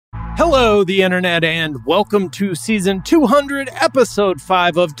Hello, the internet, and welcome to season 200, episode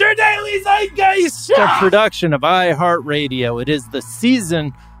 5 of Der Daily Zeitgeist, a production of iHeartRadio. It is the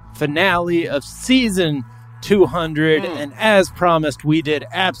season finale of season 200, and as promised, we did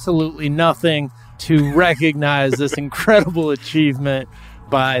absolutely nothing to recognize this incredible achievement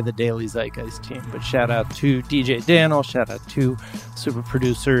by the Daily Zeitgeist team. But shout out to DJ Daniel, shout out to super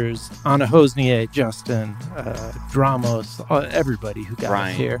producers Anna Hosnier, Justin, Dramos, everybody who got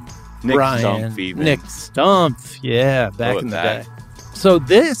us here. Nick Ryan, Stumpf even. Nick Stumpf, yeah, back in the day. So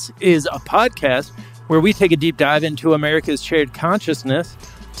this is a podcast where we take a deep dive into America's shared consciousness.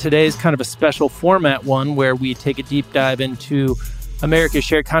 Today's kind of a special format one where we take a deep dive into America's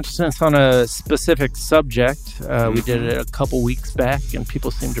shared consciousness on a specific subject. We did it a couple weeks back, and people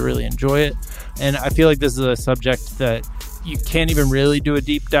seem to really enjoy it. And I feel like this is a subject that you can't even really do a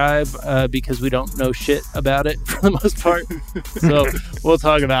deep dive because we don't know shit about it for the most part. So we'll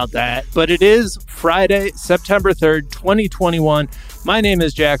talk about that. But it is Friday, September 3rd, 2021. My name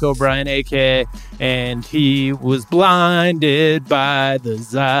is Jack O'Brien, a.k.a. and he was blinded by the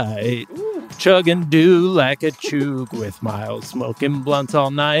Zeit. Chug and do like a chug with Miles smoking blunts all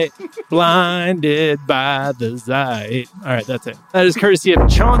night. Blinded by the Zeit. All right, that's it. That is courtesy of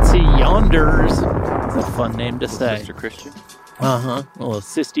Chauncey Yonders. It's a fun name to say. Sister Christian. A little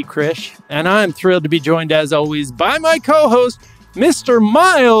Sisty Krish. And I'm thrilled to be joined, as always, by my co-host, Mr.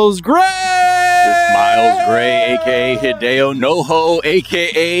 Miles Gray. This Miles Gray, a.k.a. Hideo Noho,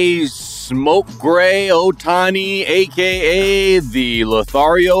 a.k.a. Smoke Gray Otani, a.k.a. the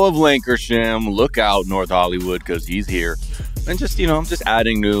Lothario of Lancashire. Look out, North Hollywood, because he's here. And just, I'm just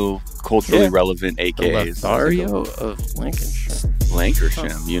adding new culturally relevant AKAs. The Lothario of Lancashire. Lancashire,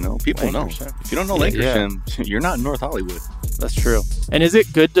 people know. If you don't know Lancashire, you're not in North Hollywood. That's true. And is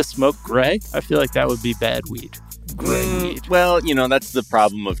it good to smoke gray? I feel like that would be bad weed. Gray weed. Well, that's the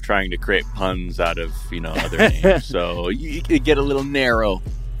problem of trying to create puns out of, other names. So you could get a little narrow.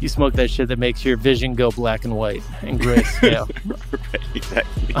 You smoke that shit that makes your vision go black and white and grayscale. Right,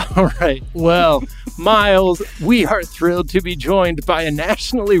 exactly. All right. Well, Miles, we are thrilled to be joined by a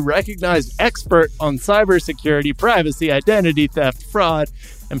nationally recognized expert on cybersecurity, privacy, identity theft, fraud,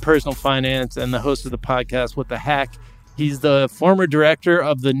 and personal finance, and the host of the podcast, What the Hack. He's the former director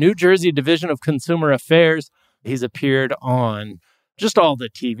of the New Jersey Division of Consumer Affairs. He's appeared on just all the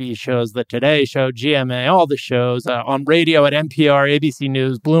TV shows, The Today Show, GMA, all the shows, on radio at NPR, ABC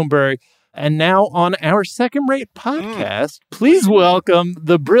News, Bloomberg, and now on our second-rate podcast. Please welcome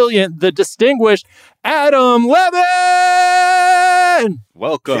the brilliant, the distinguished Adam Levin!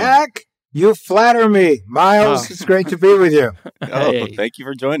 Welcome. Jack, you flatter me. Miles, it's great to be with you. Hey, thank you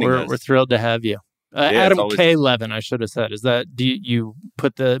for joining us. We're thrilled to have you. Adam K. Levin, I should have said. Is that, do you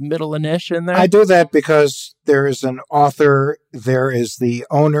put the middle initial in there? I do that because there is an author, there is the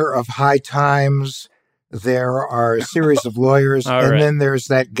owner of High Times, there are a series of lawyers, then there's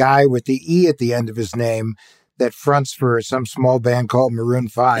that guy with the E at the end of his name that fronts for some small band called Maroon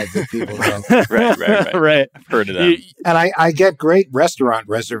 5 that people know. Right. I've heard of that. And I get great restaurant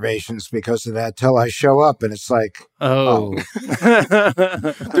reservations because of that till I show up and it's like, oh.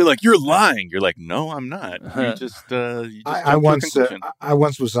 They're like, you're lying. You're like, no, I'm not. You just I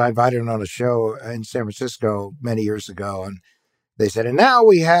once was invited on a show in San Francisco many years ago, and they said, and now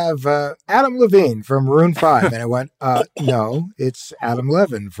we have Adam Levine from Maroon 5. And I went, no, it's Adam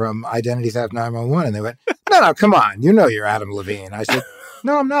Levin from Identity Theft 911. And they went, no, come on. You know you're Adam Levine. I said,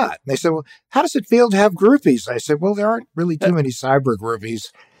 no, I'm not. And they said, well, how does it feel to have groupies? I said, well, there aren't really too many cyber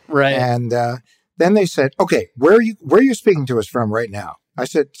groupies. Right. And then they said, okay, where are you speaking to us from right now? I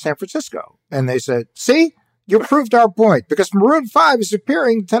said, San Francisco. And they said, see, you proved our point because Maroon 5 is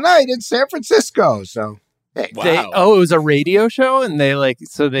appearing tonight in San Francisco. So... Hey, wow. It was a radio show, and it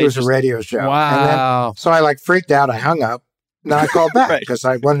was a radio show. Wow! And then, so I freaked out. I hung up. Then I called back because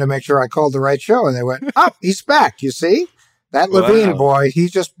I wanted to make sure I called the right show. And they went, "Oh, he's back. You see that Levine boy? He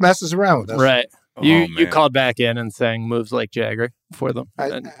just messes around with us." Right. You called back in and sang "Moves Like Jagger" for them.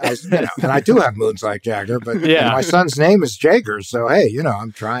 And I do have moves like Jagger, but my son's name is Jagger, so hey,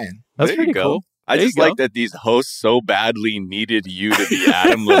 I'm trying. That's pretty cool. I just like that these hosts so badly needed you to be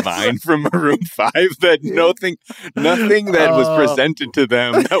Adam Levine from Maroon 5 that nothing that was presented to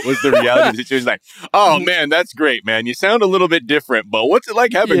them that was the reality situation. Like, oh man, that's great, man. You sound a little bit different, but what's it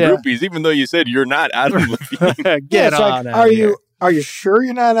like having groupies, even though you said you're not Adam Levine? Get on. Are you sure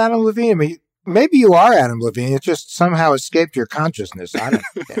you're not Adam Levine? I mean, maybe you are Adam Levine. It just somehow escaped your consciousness. I don't.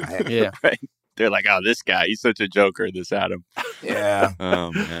 Right. They're like, oh, this guy, he's such a joker, this Adam. Yeah.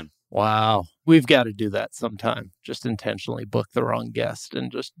 Oh man. Wow. We've got to do that sometime. Just intentionally book the wrong guest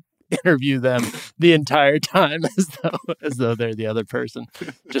and just interview them the entire time as though they're the other person.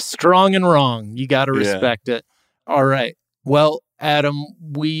 Just strong and wrong. You got to respect it. All right. Well, Adam,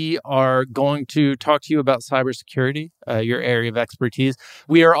 we are going to talk to you about cybersecurity, your area of expertise.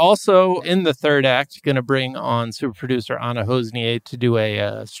 We are also, in the third act, going to bring on super producer Anna Hosnier to do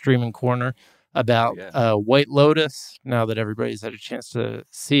a streaming corner about White Lotus, now that everybody's had a chance to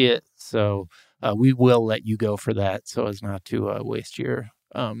see it. So we will let you go for that so as not to waste your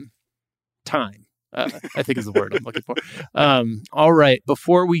time. I think is the word I'm looking for. All right.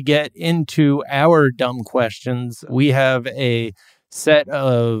 Before we get into our dumb questions, we have a set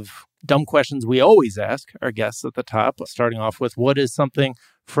of dumb questions we always ask our guests at the top, starting off with, what is something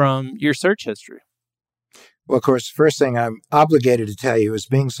from your search history? Well, of course, the first thing I'm obligated to tell you is,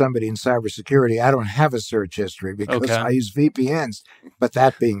 being somebody in cybersecurity, I don't have a search history because I use VPNs. But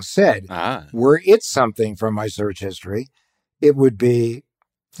that being said, were it something from my search history, it would be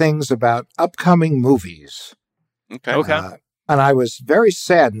things about upcoming movies. Okay. And I was very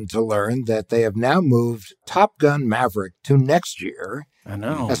saddened to learn that they have now moved Top Gun Maverick to next year. I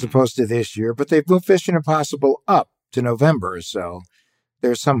know. As opposed to this year. But they've moved Mission Impossible up to November. So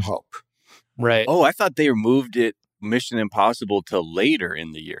there's some hope. Right. Oh, I thought they moved it, Mission Impossible, to later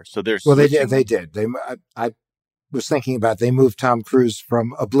in the year. So there's they did. I was thinking about, they moved Tom Cruise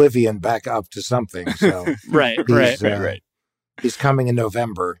from Oblivion back up to something. So right. He's coming in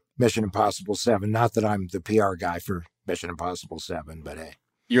November, Mission Impossible 7. Not that I'm the PR guy for Mission Impossible 7, but hey.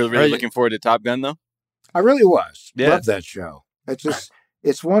 You're really looking forward to Top Gun, though? I really was. Yeah. Love that show.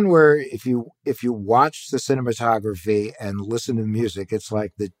 It's one where if you watch the cinematography and listen to the music, it's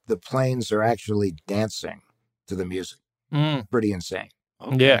like the planes are actually dancing to the music. Pretty insane.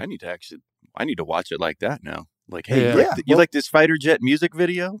 Okay, yeah. I need to watch it like that now. Like, hey, you like this fighter jet music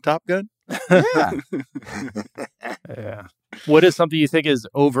video, Top Gun? Yeah. Yeah. What is something you think is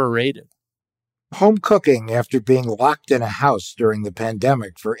overrated? Home cooking after being locked in a house during the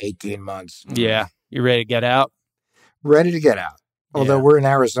pandemic for 18 months. Yeah. You ready to get out? Ready to get out. Although we're in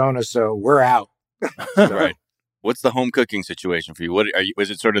Arizona, so we're out. Right. What's the home cooking situation for you? Was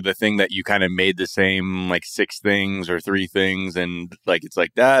it sort of the thing that you kind of made the same, like, 6 things or 3 things, and like it's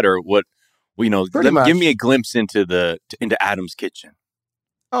like that, or what? Well, give me a glimpse into Adam's kitchen.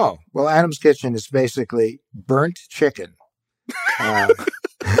 Oh, well, Adam's kitchen is basically burnt chicken.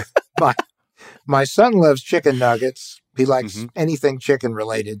 My son loves chicken nuggets. He likes anything chicken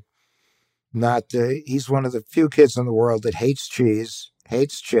related. He's one of the few kids in the world that hates cheese,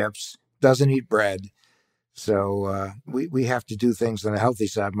 hates chips, doesn't eat bread. So we have to do things on the healthy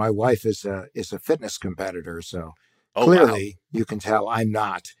side. My wife is a fitness competitor, so clearly you can tell I'm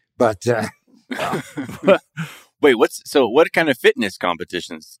not. But wait, what kind of fitness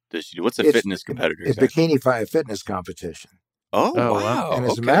competitions does she do? What's a fitness competitor? It's Bikini Fire fitness competition. Oh, wow. And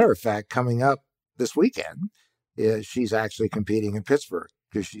as a matter of fact, coming up this weekend, she's actually competing in Pittsburgh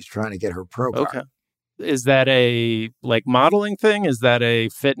because she's trying to get her pro card. Okay. Is that a modeling thing? Is that a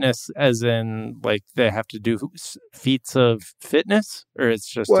fitness as in they have to do feats of fitness, or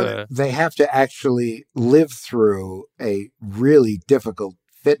it's just they have to actually live through a really difficult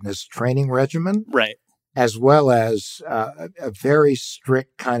fitness training regimen. Right. As well as a very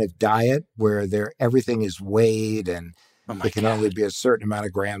strict kind of diet where everything is weighed and it can only be a certain amount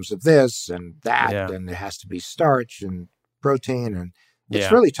of grams of this and that, and there has to be starch and protein, and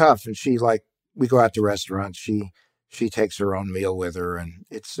it's really tough. And we go out to restaurants. She takes her own meal with her, and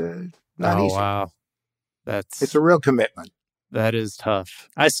it's not easy. Wow, it's a real commitment. That is tough.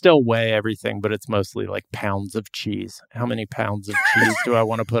 I still weigh everything, but it's mostly pounds of cheese. How many pounds of cheese do I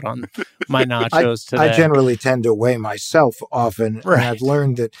want to put on my nachos today? I generally tend to weigh myself often. Right. And I've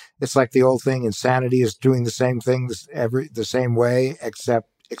learned that it's like the old thing, insanity is doing the same thing the same way, except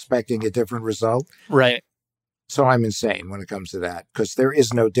expecting a different result. Right. So I'm insane when it comes to that because there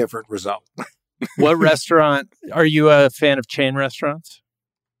is no different result. What restaurant? Are you a fan of chain restaurants?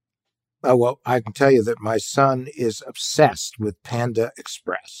 Oh, well, I can tell you that my son is obsessed with Panda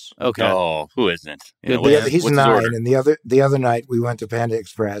Express. Okay. Oh, who isn't? He's 9, and the other night we went to Panda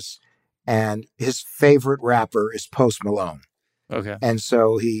Express, and his favorite rapper is Post Malone. Okay. And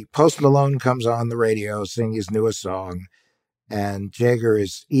so Post Malone comes on the radio singing his newest song, and Jagger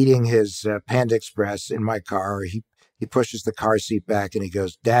is eating his Panda Express in my car. He pushes the car seat back, and he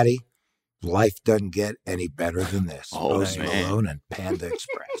goes, "Daddy, life doesn't get any better than this." Post Malone and Panda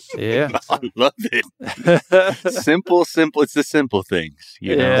Express. Yeah. I love it. Simple. It's the simple things.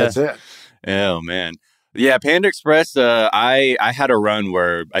 You know? That's it. Oh, man. Yeah, Panda Express, I had a run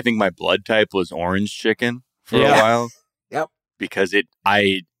where I think my blood type was orange chicken for a while. Yep. Because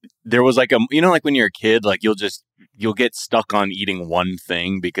there was when you're a kid, you'll just you'll get stuck on eating one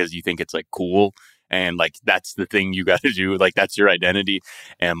thing because you think it's like cool. And like, that's the thing you got to do. Like, that's your identity.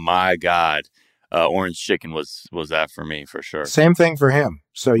 And my God, orange chicken was that for me for sure. Same thing for him.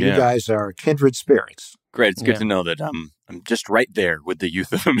 So you guys are kindred spirits. Great. It's good to know that I'm just right there with the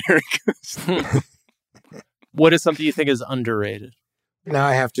youth of America. What is something you think is underrated? Now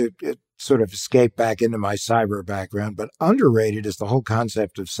I have to sort of escape back into my cyber background, but underrated is the whole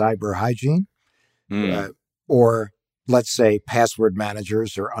concept of cyber hygiene. Or let's say password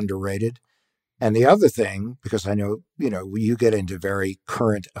managers are underrated. And the other thing, because I know, you get into very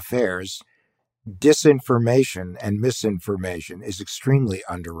current affairs, disinformation and misinformation is extremely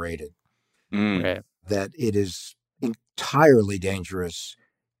underrated. Right. That it is entirely dangerous.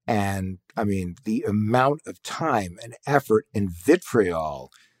 And I mean, the amount of time and effort and vitriol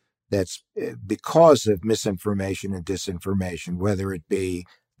that's because of misinformation and disinformation, whether it be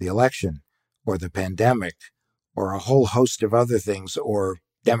the election or the pandemic or a whole host of other things, or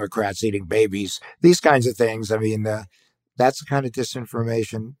Democrats eating babies, these kinds of things. I mean, that's the kind of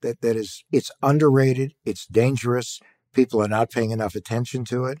disinformation that it's underrated. It's dangerous. People are not paying enough attention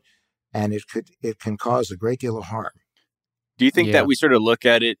to it, and it can cause a great deal of harm. Do you think that we sort of look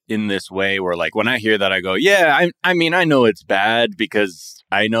at it in this way where, like, when I hear that, I go, yeah, I mean, I know it's bad because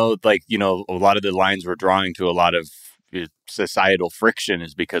I know, like, a lot of the lines we're drawing to a lot of societal friction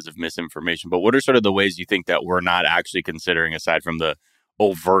is because of misinformation. But what are sort of the ways you think that we're not actually considering, aside from the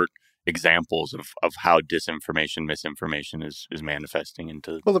overt examples of how disinformation, misinformation is manifesting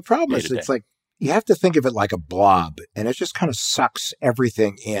into Well, the problem day-to-day? is it's like you have to think of it like a blob, and it just kind of sucks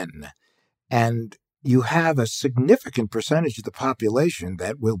everything in. And you have a significant percentage of the population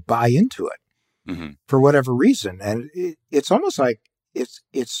that will buy into it for whatever reason. And it's almost like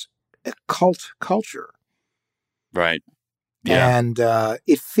it's a cult culture. Right. Yeah. And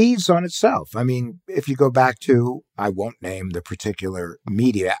it feeds on itself. I mean, if you go back to, I won't name the particular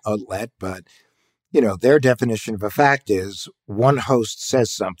media outlet, but, their definition of a fact is one host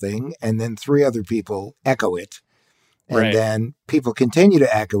says something and then three other people echo it. And then people continue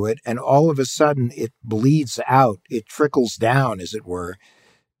to echo it, and all of a sudden it bleeds out. It trickles down, as it were,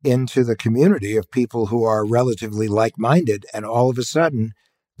 into the community of people who are relatively like-minded, and all of a sudden,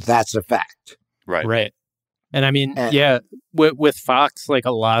 that's a fact. Right. And I mean, with Fox, like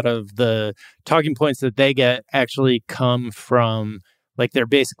a lot of the talking points that they get actually come from, like, they're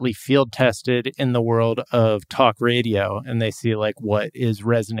basically field tested in the world of talk radio, and they see like what is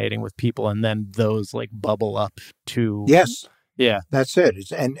resonating with people, and then those like bubble up to that's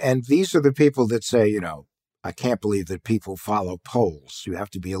it. And these are the people that say, I can't believe that people follow polls. You have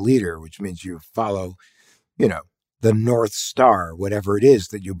to be a leader, which means you follow, the North Star, whatever it is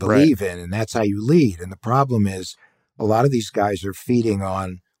that you believe in, and that's how you lead. And the problem is a lot of these guys are feeding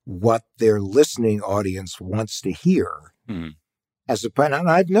on what their listening audience wants to hear. And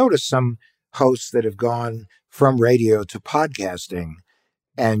I've noticed some hosts that have gone from radio to podcasting,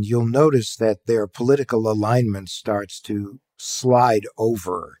 and you'll notice that their political alignment starts to slide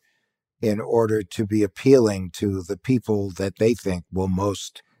over in order to be appealing to the people that they think will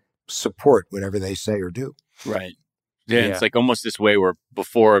most support whatever they say or do. Right. Yeah, it's like almost this way where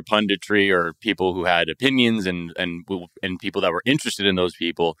before punditry or people who had opinions and people that were interested in those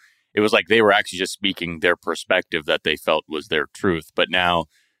people, it was like they were actually just speaking their perspective that they felt was their truth. But now,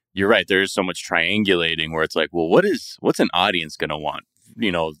 you're right, there is so much triangulating where it's like, well, what's an audience going to want?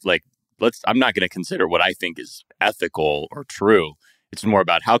 I'm not going to consider what I think is ethical or true. It's more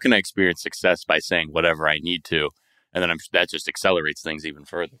about how can I experience success by saying whatever I need to, and then that just accelerates things even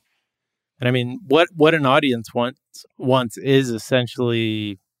further. And I mean, what an audience wants is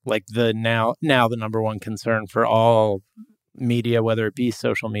essentially like the now the number one concern for all media, whether it be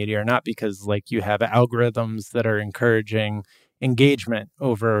social media or not, because like you have algorithms that are encouraging engagement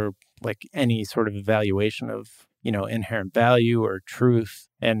over like any sort of evaluation of, inherent value or truth.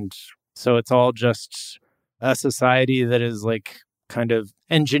 And so it's all just a society that is like kind of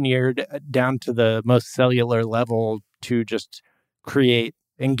engineered down to the most cellular level to just create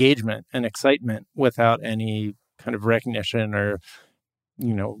engagement and excitement without any kind of recognition or,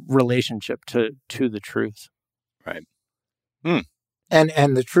 relationship to the truth. Right.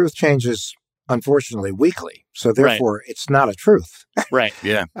 And the truth changes, unfortunately, weekly. So therefore, it's not a truth. Right.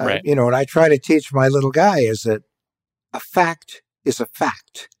 Yeah. Right. What I try to teach my little guy is that a fact is a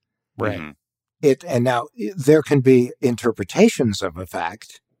fact. Right. And now there can be interpretations of a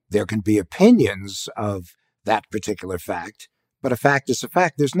fact. There can be opinions of that particular fact. But a fact is a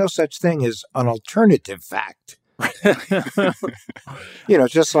fact. There's no such thing as an alternative fact.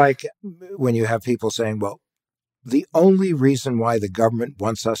 Just like when you have people saying, well, the only reason why the government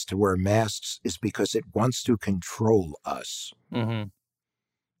wants us to wear masks is because it wants to control us. Mm-hmm.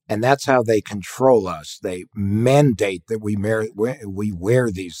 And that's how they control us. They mandate that we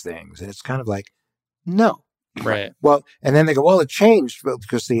wear these things. And it's kind of like, no. Right. Well, and then they go, well, it changed. Well,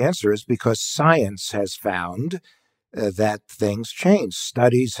 because the answer is because science has found that things change.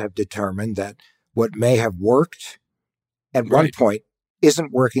 Studies have determined that what may have worked at one point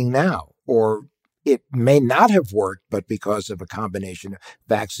isn't working now, or it may not have worked, but because of a combination of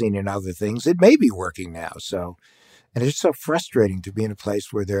vaccine and other things, it may be working now. So, and it's so frustrating to be in a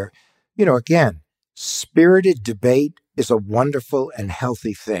place where there, again, spirited debate is a wonderful and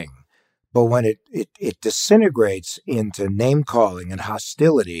healthy thing. But when it disintegrates into name calling and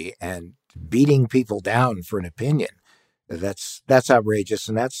hostility and beating people down for an opinion, that's outrageous,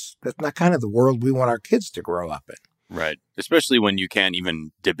 and that's not kind of the world we want our kids to grow up in. Right. Especially when you can't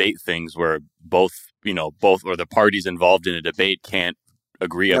even debate things where both or the parties involved in a debate can't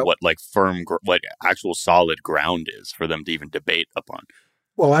agree on what what actual solid ground is for them to even debate upon.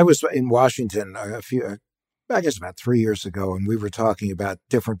 Well, I was in Washington I guess about 3 years ago, and we were talking about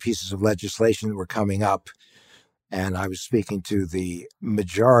different pieces of legislation that were coming up. And I was speaking to the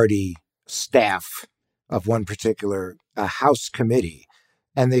majority staff of one particular House committee.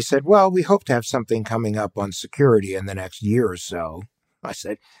 And they said, well, we hope to have something coming up on security in the next year or so. I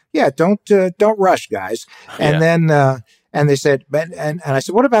said, yeah, don't rush, guys. And then, and they said, and I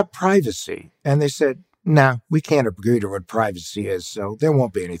said, what about privacy? And they said, no, we can't agree to what privacy is. So there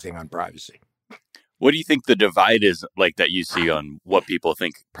won't be anything on privacy. What do you think the divide is like that you see on what people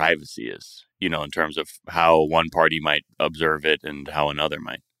think privacy is, in terms of how one party might observe it and how another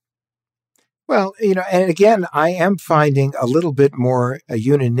might? Well, and again, I am finding a little bit more a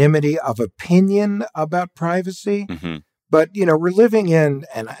unanimity of opinion about privacy. Mm-hmm. But, we're living in,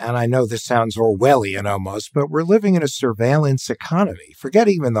 and I know this sounds Orwellian almost, but we're living in a surveillance economy. Forget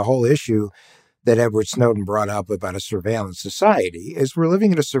even the whole issue that Edward Snowden brought up about a surveillance society, is we're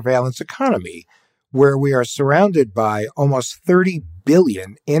living in a surveillance economy where we are surrounded by almost 30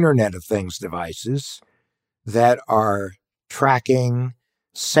 billion Internet of Things devices that are tracking,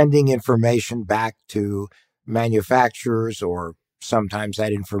 sending information back to manufacturers, or sometimes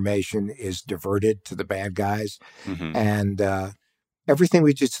that information is diverted to the bad guys. Mm-hmm. And everything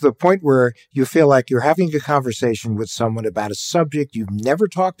we do, to the point where you feel like you're having a conversation with someone about a subject you've never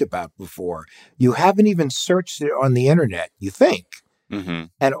talked about before. You haven't even searched it on the internet, you think. Mm-hmm.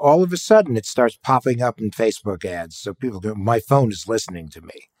 And all of a sudden, it starts popping up in Facebook ads. So people go, my phone is listening to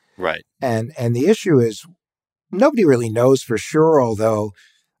me. Right. And the issue is, nobody really knows for sure, although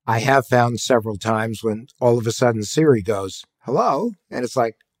I have found several times when all of a sudden Siri goes, hello? And it's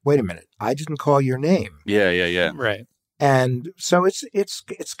like, wait a minute, I didn't call your name. Yeah. Right. And so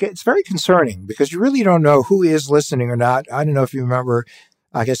it's very concerning because you really don't know who is listening or not. I don't know if you remember,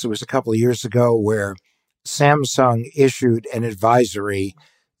 I guess it was a couple of years ago, where Samsung issued an advisory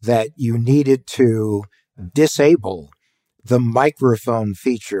that you needed to disable the microphone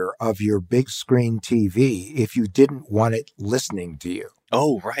feature of your big screen TV if you didn't want it listening to you.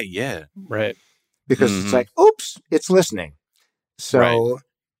 Oh, right. Yeah. Right. Because it's like, oops, it's listening. So,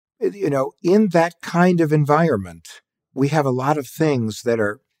 in that kind of environment, we have a lot of things that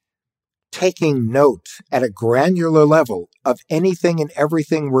are taking note at a granular level of anything and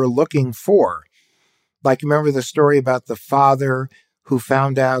everything we're looking for. Like, remember the story about the father who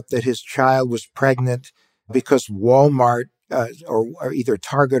found out that his child was pregnant because Walmart or either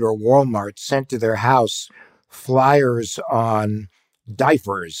Target or Walmart sent to their house flyers on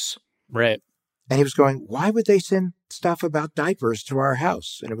diapers. Right. And he was going, why would they send stuff about diapers to our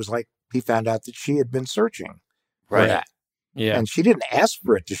house? And it was like, he found out that she had been searching for that. Yeah. And she didn't ask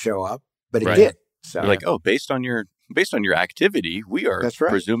for it to show up, but it did. So you're like, oh, based on your activity, we are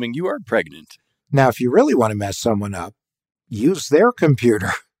presuming you are pregnant. Now, if you really want to mess someone up, use their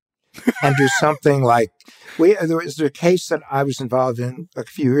computer and do something like, there was a case that I was involved in a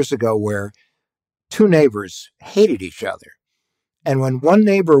few years ago where two neighbors hated each other. And when one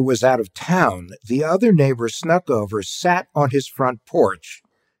neighbor was out of town, the other neighbor snuck over, sat on his front porch,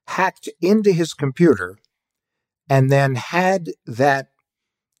 hacked into his computer, and then had that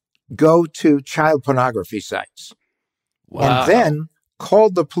go to child pornography sites. Wow. And then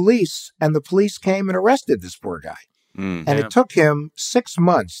called the police, and the police came and arrested this poor guy. And it took him 6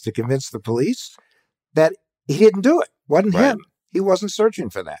 months to convince the police that he didn't do it. Wasn't him. He wasn't searching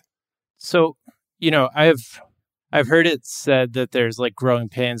for that. So, I've heard it said that there's like growing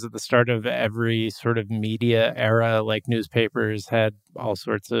pains at the start of every sort of media era, like newspapers had all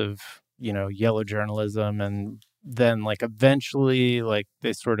sorts of, yellow journalism. And then like eventually like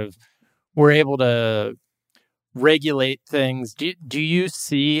they sort of were able to regulate things. Do you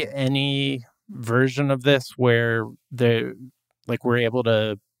see any version of this where we're able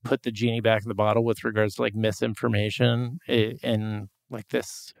to put the genie back in the bottle with regards to like misinformation in like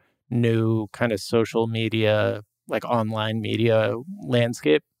this new kind of social media, like online media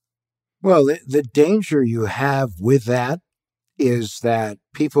landscape? Well, the danger you have with that is that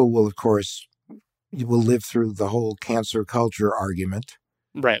people will, of course, you will live through the whole cancer culture argument.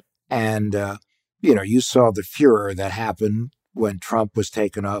 Right. And, you saw the furor that happened when Trump was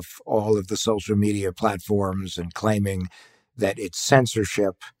taken off all of the social media platforms and claiming that it's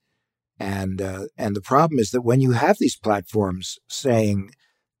censorship. And the problem is that when you have these platforms saying,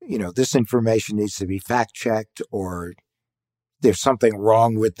 this information needs to be fact checked, or there's something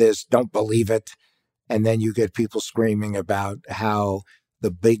wrong with this, don't believe it. And then you get people screaming about how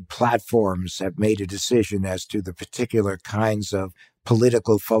the big platforms have made a decision as to the particular kinds of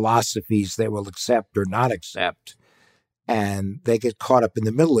political philosophies they will accept or not accept. And they get caught up in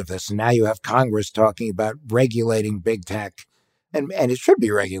the middle of this. And now you have Congress talking about regulating big tech. And it should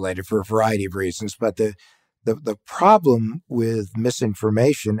be regulated for a variety of reasons. But the problem with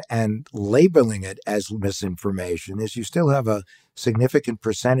misinformation and labeling it as misinformation is you still have a significant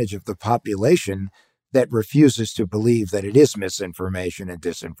percentage of the population that refuses to believe that it is misinformation and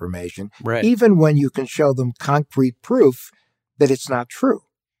disinformation, right, even when you can show them concrete proof that it's not true.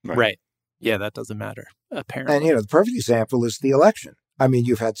 Right. Yeah, that doesn't matter, apparently. And, the perfect example is the election. I mean,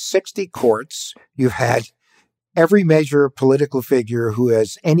 you've had 60 courts. You've had every major political figure who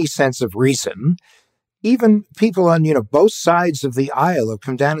has any sense of reason. Even people on, both sides of the aisle have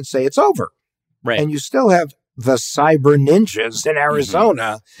come down and say it's over. Right. And you still have the cyber ninjas in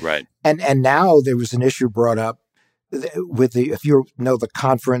Arizona. Mm-hmm. Right. And now there was an issue brought up with if you know the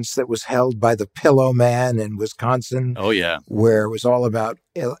conference that was held by the Pillow Man in Wisconsin. Oh, yeah. Where it was all about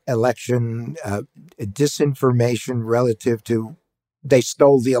election disinformation relative to they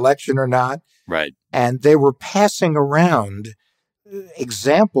stole the election or not. Right. And they were passing around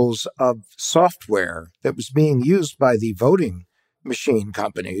examples of software that was being used by the voting machine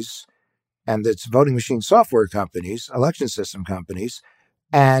companies and its voting machine software companies, election system companies.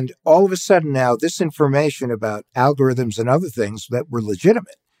 And all of a sudden now this information about algorithms and other things that were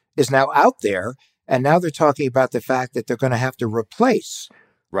legitimate is now out there. And now they're talking about the fact that they're going to have to replace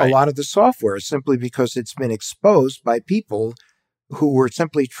a lot of the software simply because it's been exposed by people who were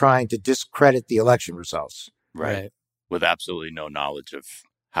simply trying to discredit the election results. Right. With absolutely no knowledge of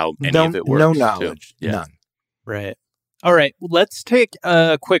how any of it works. No knowledge. Yeah. None. Right. All right. Let's take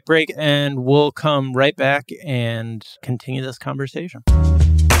a quick break and we'll come right back and continue this conversation.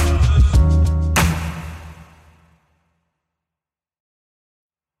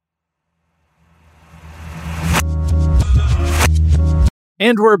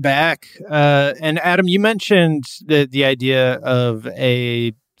 And we're back. And Adam, you mentioned the idea of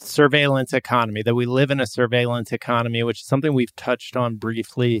a surveillance economy, that we live in a surveillance economy, which is something we've touched on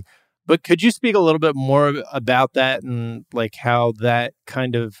briefly. But could you speak a little bit more about that and like how that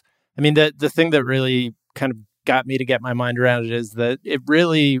kind of, I mean, the thing that really kind of got me to get my mind around it is that it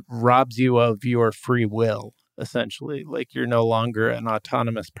really robs you of your free will, essentially. Like you're no longer an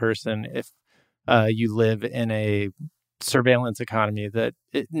autonomous person if you live in a surveillance economy that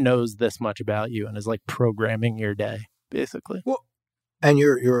it knows this much about you and is like programming your day, basically. Well, and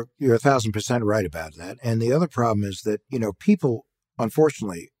you're 1,000% right about that. And the other problem is that, people,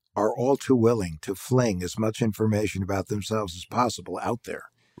 unfortunately, are all too willing to fling as much information about themselves as possible out there.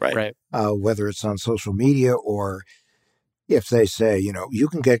 Right. Whether it's on social media or if they say, you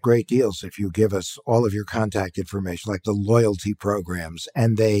can get great deals if you give us all of your contact information, like the loyalty programs.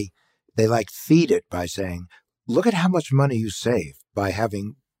 And they like feed it by saying, look at how much money you save by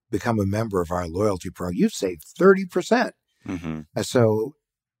having become a member of our loyalty program. You've saved 30%. Mm-hmm.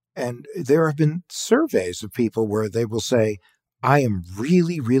 And there have been surveys of people where they will say, I am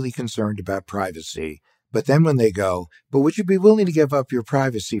really, really concerned about privacy. But then when they go, but would you be willing to give up your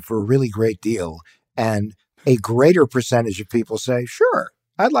privacy for a really great deal? And a greater percentage of people say, sure,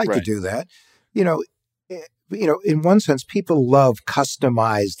 I'd like to do that. In one sense, people love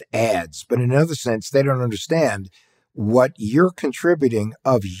customized ads, but in another sense, they don't understand what you're contributing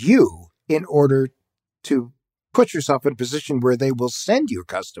of you in order to put yourself in a position where they will send you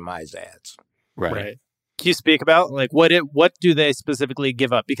customized ads. Right. Can you speak about like what do they specifically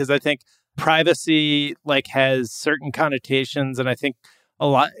give up? Because I think privacy like has certain connotations, and I think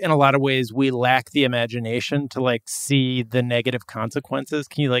in a lot of ways we lack the imagination to like see the negative consequences.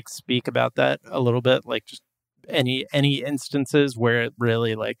 Can you like speak about that a little bit? Like just any instances where it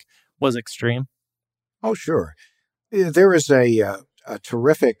really like was extreme? Oh, sure. There is a a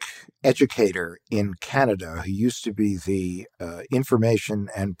terrific educator in Canada who used to be the Information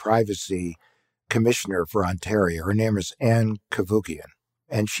and Privacy Commissioner for Ontario. Her name is Anne Cavoukian.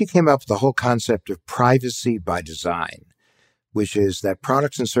 And she came up with the whole concept of privacy by design, which is that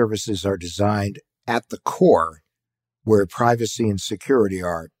products and services are designed at the core, where privacy and security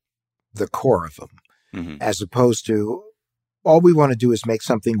are the core of them, as opposed to all we want to do is make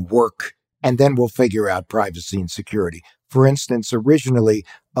something work, and then we'll figure out privacy and security. For instance, originally,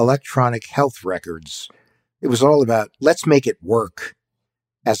 electronic health records, it was all about let's make it work,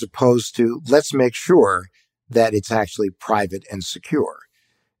 as opposed to let's make sure that it's actually private and secure.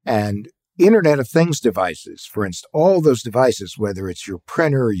 And Internet of Things devices, for instance, all those devices, whether it's your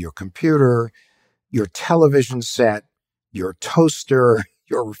printer, your computer, your television set, your toaster,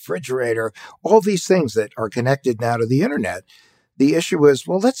 your refrigerator, all these things that are connected now to the internet, the issue is,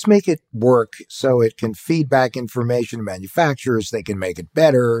 well, let's make it work so it can feed back information to manufacturers, they can make it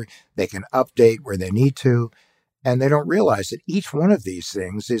better, they can update where they need to, and they don't realize that each one of these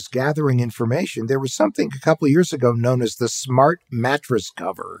things is gathering information. There was something a couple of years ago known as the smart mattress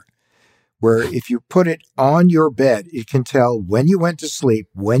cover, where if you put it on your bed, it can tell when you went to sleep,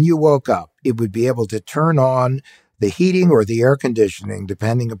 when you woke up. It would be able to turn on the heating or the air conditioning,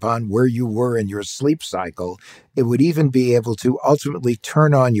 depending upon where you were in your sleep cycle. It would even be able to ultimately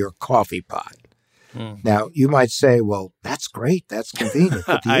turn on your coffee pot. Now, you might say, well, that's great. That's convenient.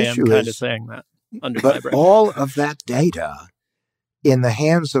 But the issue am kind of saying that under my breath. All of that data in the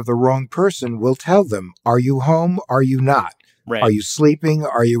hands of the wrong person will tell them, are you home? Are you not? Right. Are you sleeping?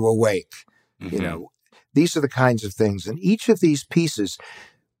 Are you awake? You know, these are the kinds of things. And each of these pieces,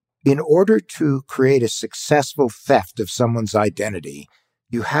 in order to create a successful theft of someone's identity,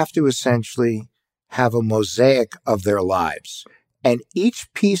 you have to essentially have a mosaic of their lives. And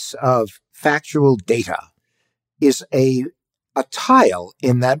each piece of factual data is a tile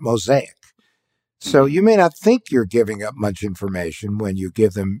in that mosaic. So you may not think you're giving up much information when you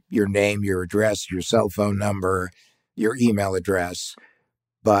give them your name, your address, your cell phone number, your email address.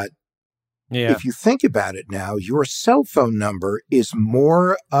 But if you think about it now, your cell phone number is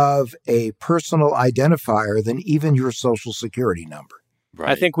more of a personal identifier than even your social security number. Right.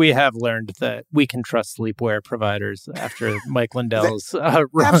 I think we have learned that we can trust sleepwear providers after Mike Lindell's run.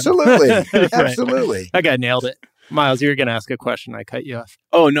 Absolutely. Right. Absolutely. That guy nailed it. Miles, you were going to ask a question. I cut you off.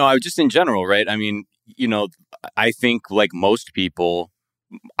 Oh, no, I was just in general, right? I mean, you know, I think like most people,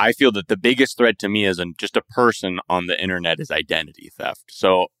 I feel that the biggest threat to me as just a person on the internet is identity theft.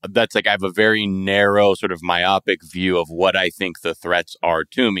 So that's like I have a very narrow sort of myopic view of what I think the threats are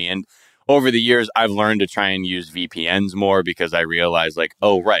to me. And over the years, I've learned to try and use VPNs more because I realize like,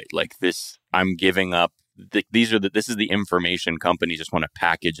 oh, right, like this, I'm giving up. This is the information companies just want to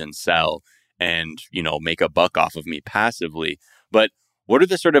package and sell and, you know, make a buck off of me passively. But what are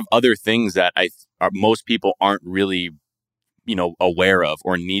the sort of other things that most people aren't really, you know, aware of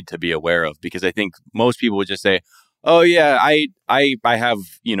or need to be aware of? Because I think most people would just say, oh, yeah, I have,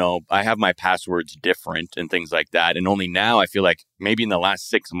 you know, I have my passwords different and things like that. And only now I feel like maybe in the last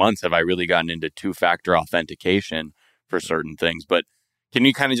 6 months have I really gotten into two-factor authentication for certain things. But can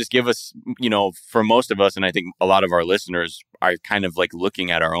you kind of just give us, you know, for most of us, and I think a lot of our listeners are kind of like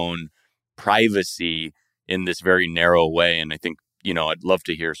looking at our own privacy in this very narrow way. And I think, you know, I'd love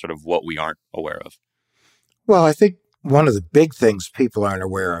to hear sort of what we aren't aware of. Well, I think one of the big things people aren't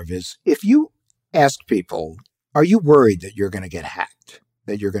aware of is if you ask people, are you worried that you're going to get hacked,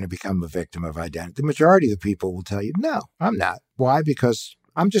 that you're going to become a victim of identity? The majority of the people will tell you, no, I'm not. Why? Because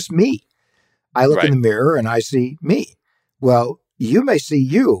I'm just me. I look in the mirror and I see me. Well, you may see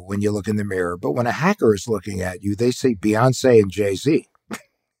you when you look in the mirror, but when a hacker is looking at you, they see Beyonce and Jay-Z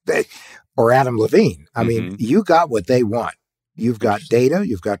or Adam Levine. I mean, you got what they want. You've got data,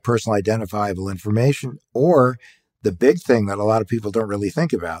 you've got personal identifiable information, or the big thing that a lot of people don't really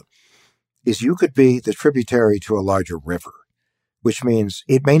think about is you could be the tributary to a larger river, which means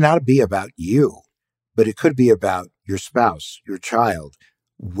it may not be about you, but it could be about your spouse, your child,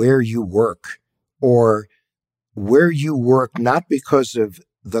 where you work, or where you work not because of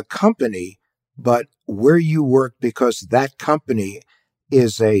the company, but where you work because that company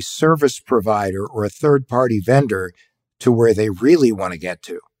is a service provider or a third-party vendor to where they really want to get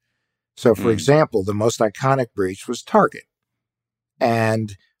to. So, for example, the most iconic breach was Target.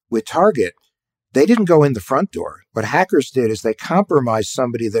 And with Target, they didn't go in the front door. What hackers did is they compromised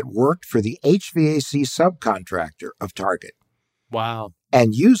somebody that worked for the HVAC subcontractor of Target. Wow.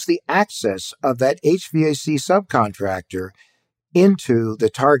 And used the access of that HVAC subcontractor into the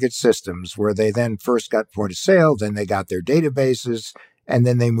Target systems, where they then first got point of sale, then they got their databases, and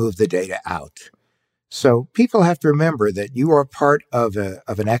then they moved the data out. So people have to remember that you are part of an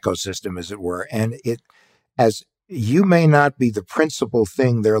ecosystem, as it were, and as you may not be the principal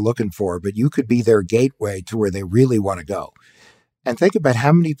thing they're looking for, but you could be their gateway to where they really want to go. And think about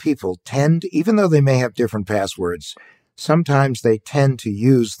how many people tend, even though they may have different passwords, sometimes they tend to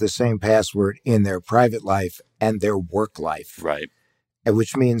use the same password in their private life and their work life. Right. And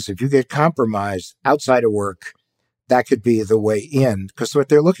which means if you get compromised outside of work, that could be the way in, because what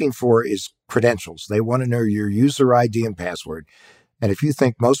they're looking for is credentials. They want to know your user ID and password. And if you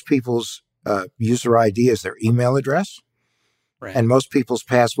think most people's user ID is their email address, right, and most people's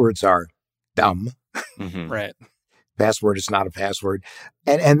passwords are dumb, right. Password is not a password.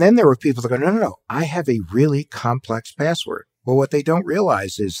 And then there were people that go, no, I have a really complex password. Well, what they don't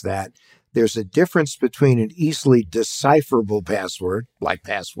realize is that there's a difference between an easily decipherable password, like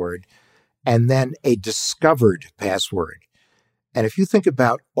password, and then a discovered password. And if you think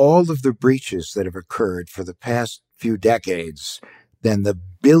about all of the breaches that have occurred for the past few decades, then the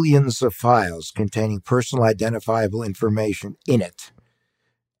billions of files containing personal identifiable information in it,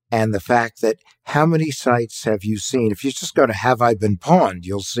 and the fact that how many sites have you seen? If you just go to Have I Been Pawned,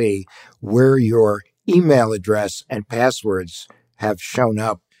 you'll see where your email address and passwords have shown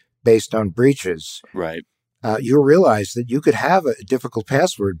up based on breaches. Right. You'll realize that you could have a difficult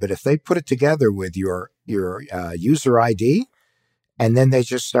password, but if they put it together with your user ID, and then they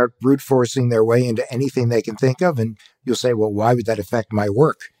just start brute forcing their way into anything they can think of, and you'll say, well, why would that affect my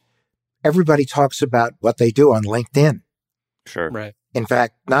work? Everybody talks about what they do on LinkedIn. Sure. Right. In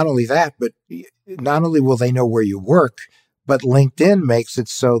fact, not only that, but not only will they know where you work, but LinkedIn makes it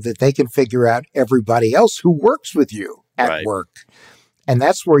so that they can figure out everybody else who works with you at work. And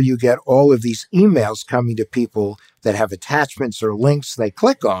that's where you get all of these emails coming to people that have attachments or links they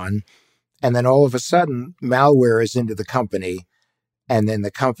click on. And then all of a sudden, malware is into the company. And then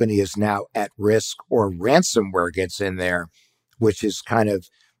the company is now at risk, or ransomware gets in there, which is kind of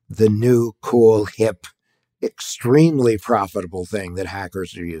the new, cool, hip, extremely profitable thing that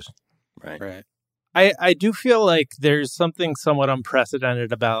hackers are using. Right. I do feel like there's something somewhat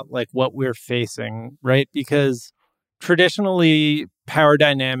unprecedented about like what we're facing, right? Because traditionally, power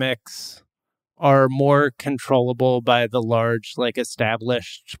dynamics are more controllable by the large, like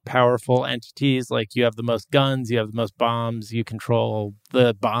established, powerful entities. Like you have the most guns, you have the most bombs, you control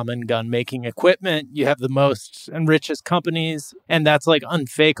the bomb and gun making equipment, you have the most and richest companies, and that's like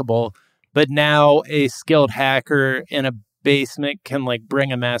unfakeable. But now a skilled hacker in a basement can like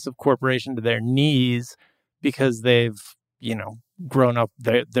bring a massive corporation to their knees because they've, grown up.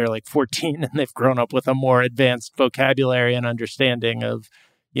 They're like 14 and they've grown up with a more advanced vocabulary and understanding of,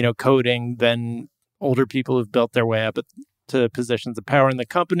 coding than older people who've built their way up to positions of power in the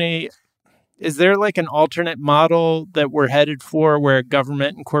company. Is there like an alternate model that we're headed for where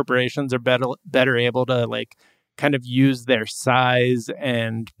government and corporations are better able to like kind of use their size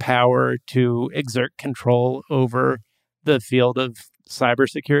and power to exert control over the field of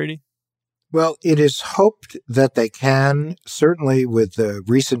cybersecurity? Well, it is hoped that they can, certainly with the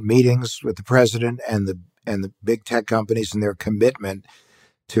recent meetings with the president and the big tech companies and their commitment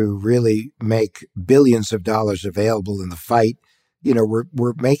to really make billions of dollars available in the fight.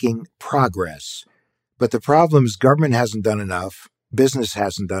 We're making progress. But the problem is government hasn't done enough, business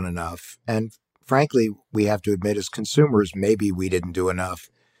hasn't done enough, and frankly, we have to admit as consumers, maybe we didn't do enough.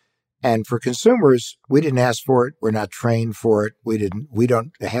 And for consumers, we didn't ask for it. We're not trained for it.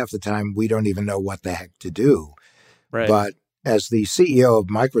 Half the time, we don't even know what the heck to do. Right. But as the CEO of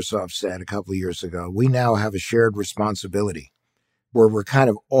Microsoft said a couple of years ago, we now have a shared responsibility where we're kind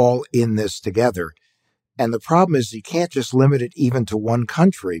of all in this together. And the problem is you can't just limit it even to one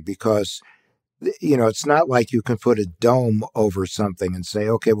country because, it's not like you can put a dome over something and say,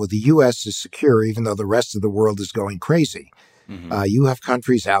 okay, well, the U.S. is secure even though the rest of the world is going crazy. Mm-hmm. You have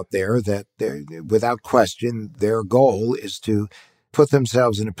countries out there that, without question, their goal is to put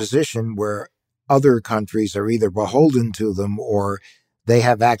themselves in a position where other countries are either beholden to them or they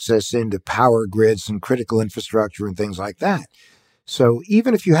have access into power grids and critical infrastructure and things like that. So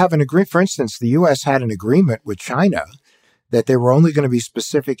even if you have an agreement, for instance, the U.S. had an agreement with China that there were only going to be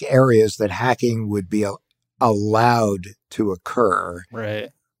specific areas that hacking would be allowed to occur. Right.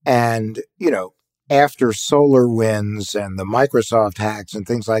 And, after SolarWinds and the Microsoft hacks and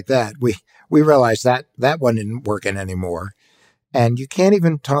things like that, we realized that one isn't working anymore. And you can't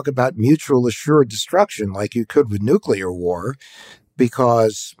even talk about mutual assured destruction like you could with nuclear war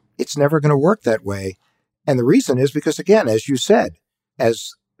because it's never going to work that way. And the reason is because, again, as you said,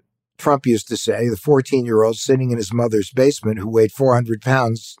 as Trump used to say, the 14-year-old sitting in his mother's basement who weighed 400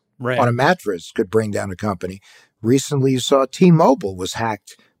 pounds on a mattress could bring down a company. Recently, you saw T-Mobile was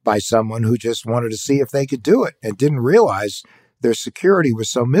hacked by someone who just wanted to see if they could do it and didn't realize their security was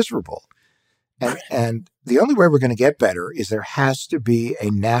so miserable. And the only way we're going to get better is there has to be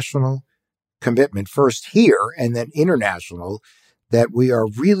a national commitment first here and then international that we are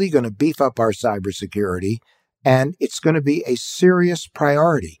really going to beef up our cybersecurity, and it's going to be a serious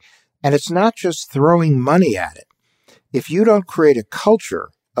priority. And it's not just throwing money at it. If you don't create a culture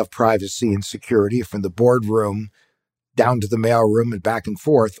of privacy and security from the boardroom down to the mailroom and back and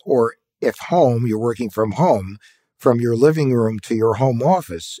forth, or if home, you're working from home, from your living room to your home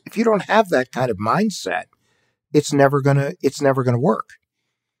office, if you don't have that kind of mindset, it's never gonna work.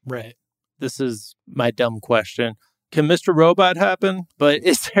 Right. This is my dumb question. Can Mr. Robot happen? But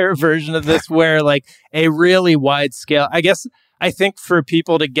is there a version of this where like a really wide scale, I think for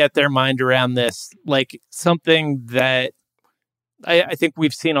people to get their mind around this, like something that I think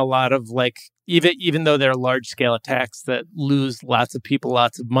we've seen a lot of, like, even though they're large scale attacks that lose lots of people,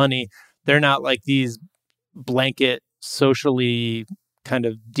 lots of money, they're not like these blanket, socially kind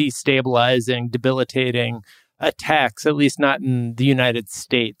of destabilizing, debilitating attacks, at least not in the United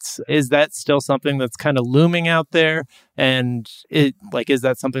States. Is that still something that's kind of looming out there? And is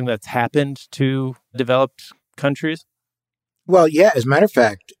that something that's happened to developed countries? Well, yeah, as a matter of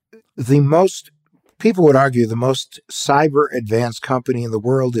fact, people would argue the most cyber advanced company in the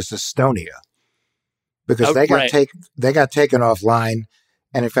world is Estonia, because they got taken offline.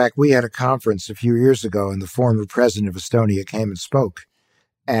 And in fact, we had a conference a few years ago, and the former president of Estonia came and spoke,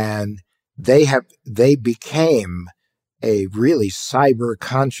 and they became a really cyber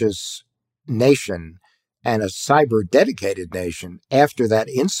conscious nation and a cyber dedicated nation after that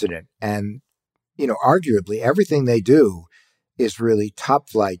incident. And, arguably everything they do is really top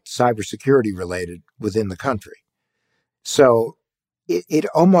flight cybersecurity related within the country. So it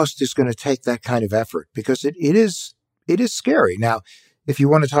almost is going to take that kind of effort, because it is scary. Now, if you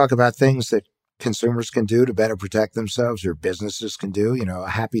want to talk about things that consumers can do to better protect themselves, or businesses can do,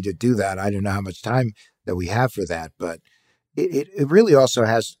 happy to do that. I don't know how much time that we have for that, but it really also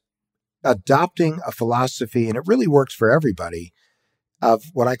has adopting a philosophy, and it really works for everybody, of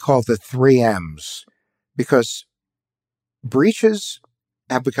what I call the 3 M's, because breaches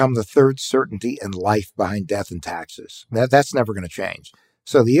have become the third certainty in life behind death and taxes. That's never going to change.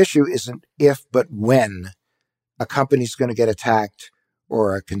 So the issue isn't if, but when a company's going to get attacked,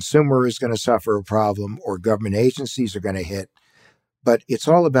 or a consumer is going to suffer a problem, or government agencies are going to hit. But it's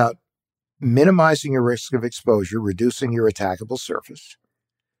all about minimizing your risk of exposure, reducing your attackable surface,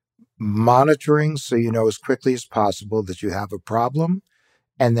 monitoring so you know as quickly as possible that you have a problem,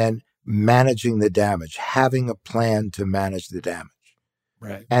 and then managing the damage, having a plan to manage the damage.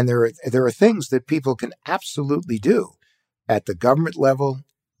 Right. And there are things that people can absolutely do at the government level,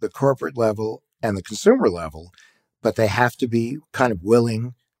 the corporate level, and the consumer level, but they have to be kind of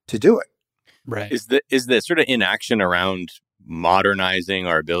willing to do it. Right. Is the sort of inaction around modernizing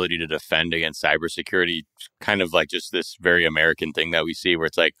our ability to defend against cybersecurity kind of like just this very American thing that we see, where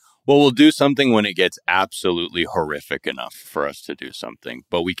it's like, well, we'll do something when it gets absolutely horrific enough for us to do something,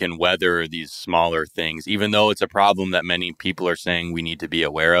 but we can weather these smaller things, even though it's a problem that many people are saying we need to be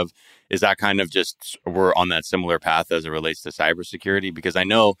aware of? Is that kind of just, we're on that similar path as it relates to cybersecurity? Because I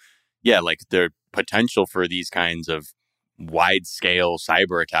know, like the potential for these kinds of wide scale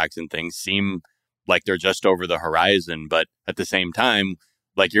cyber attacks and things seem like they're just over the horizon. But at the same time,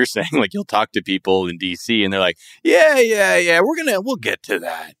 like you're saying, like you'll talk to people in DC and they're like, yeah, we'll get to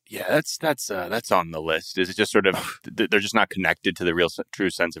that. Yeah, that's on the list. Is it just sort of, they're just not connected to the real true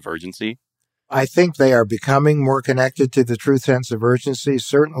sense of urgency? I think they are becoming more connected to the true sense of urgency,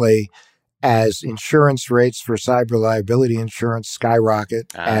 certainly as insurance rates for cyber liability insurance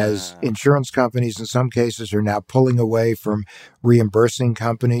skyrocket, as insurance companies in some cases are now pulling away from reimbursing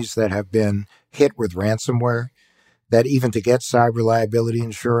companies that have been hit with ransomware, that even to get cyber liability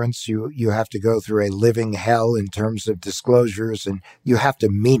insurance, you have to go through a living hell in terms of disclosures, and you have to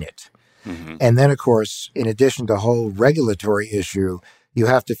mean it. Mm-hmm. And then, of course, in addition to the whole regulatory issue, you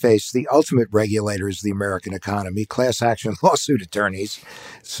have to face the ultimate regulators of the American economy, class action lawsuit attorneys.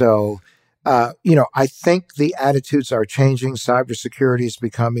 So, I think the attitudes are changing. Cybersecurity is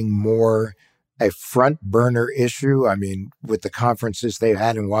becoming more a front burner issue. I mean, with the conferences they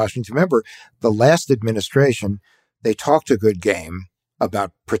had in Washington, remember the last administration, they talked a good game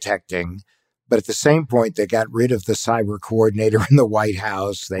about protecting, but at the same point, they got rid of the cyber coordinator in the White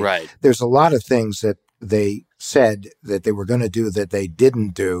House. Right. There's a lot of things that they said that they were going to do that they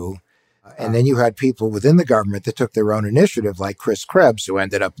didn't do. And then you had people within the government that took their own initiative, like Chris Krebs, who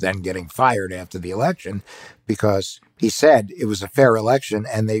ended up then getting fired after the election because he said it was a fair election,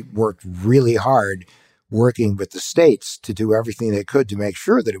 and they worked really hard working with the states to do everything they could to make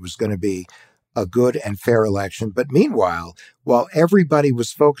sure that it was going to be a good and fair election. But meanwhile, while everybody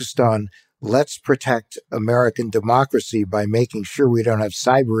was focused on let's protect American democracy by making sure we don't have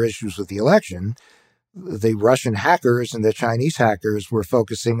cyber issues with the election, the Russian hackers and the Chinese hackers were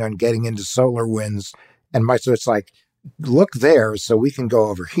focusing on getting into SolarWinds. So it's like, look there so we can go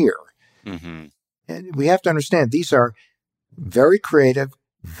over here. Mm-hmm. And we have to understand these are very creative,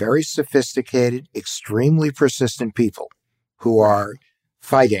 very sophisticated, extremely persistent people who are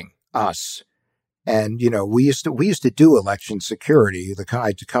fighting us. And, we used to do election security. The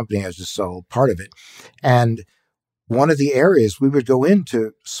company has just sold part of it. And one of the areas we would go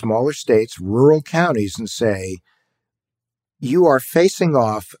into smaller states, rural counties, and say, you are facing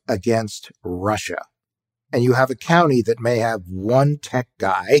off against Russia. And you have a county that may have one tech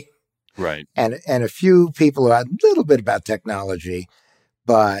guy. Right. And a few people who had a little bit about technology,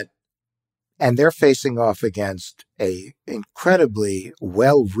 and they're facing off against a incredibly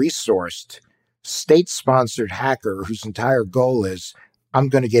well-resourced state-sponsored hacker whose entire goal is, I'm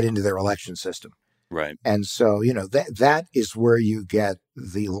going to get into their election system. Right. And so, that is where you get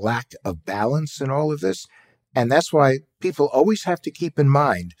the lack of balance in all of this. And that's why people always have to keep in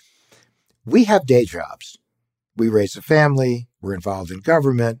mind, we have day jobs. We raise a family. We're involved in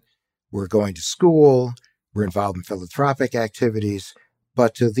government. We're going to school. We're involved in philanthropic activities.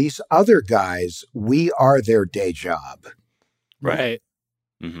 But to these other guys, we are their day job. Right.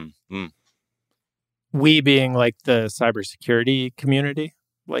 Mm-hmm. Mm. We being like the cybersecurity community?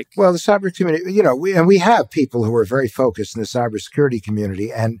 The cyber community, we have people who are very focused in the cybersecurity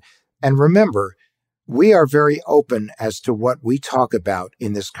community. And remember, we are very open as to what we talk about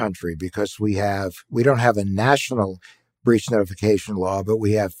in this country because we don't have a national breach notification law, but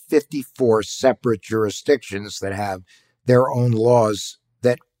we have 54 separate jurisdictions that have their own laws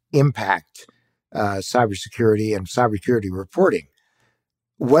that impact cybersecurity and cybersecurity reporting.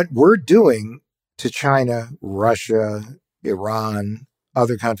 What we're doing to China, Russia, Iran,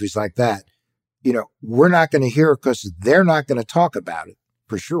 other countries like that, we're not going to hear it because they're not going to talk about it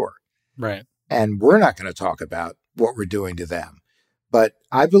for sure. Right. And we're not going to talk about what we're doing to them. But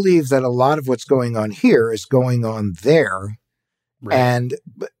I believe that a lot of what's going on here is going on there. Right. And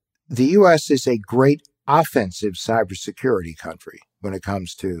the U.S. is a great offensive cybersecurity country when it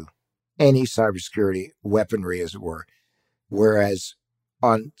comes to any cybersecurity weaponry, as it were. Whereas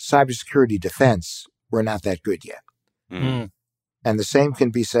on cybersecurity defense, we're not that good yet. Mm. And the same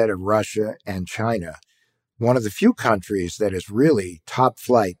can be said of Russia and China. One of the few countries that is really top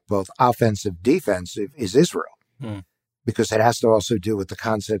flight, both offensive, defensive, is Israel. Mm. Because it has to also do with the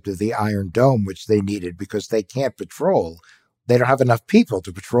concept of the Iron Dome, which they needed because they can't patrol. They don't have enough people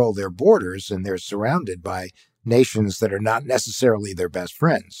to patrol their borders, and they're surrounded by nations that are not necessarily their best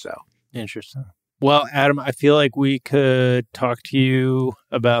friends. So interesting. Well, Adam, I feel like we could talk to you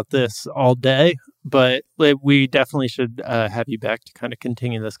about this all day, but we definitely should have you back to kind of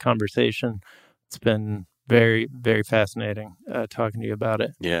continue this conversation. It's been very, very fascinating talking to you about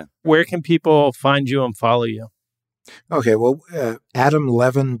it. Yeah. Where can people find you and follow you? Okay, well,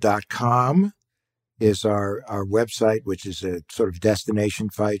 adamlevin.com is our website, which is a sort of destination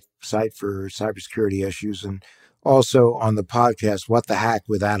site for cybersecurity issues. And also on the podcast, What the Hack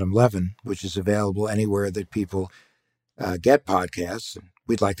with Adam Levin, which is available anywhere that people get podcasts. And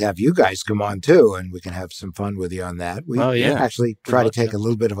we'd like to have you guys come on too, and we can have some fun with you on that. We actually try to take a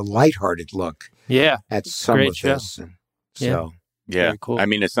little bit of a lighthearted look at some of this. And so, yeah. Cool. I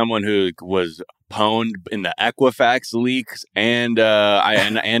mean, as someone who was pwned in the Equifax leaks and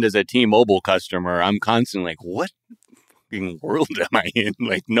as a T-Mobile customer, I'm constantly like, what fucking world am I in?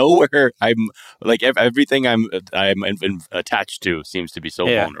 Like nowhere. I'm like everything I'm attached to seems to be so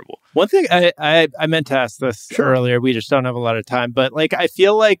vulnerable. One thing I meant to ask this earlier, we just don't have a lot of time, but like I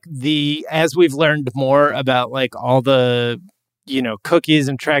feel like as we've learned more about like all the cookies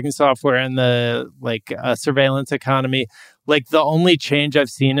and tracking software and the surveillance economy, like the only change I've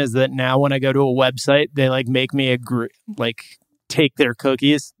seen is that now when I go to a website, they like make me agree, like take their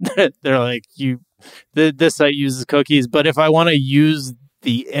cookies. They're like, this site uses cookies, but if I want to use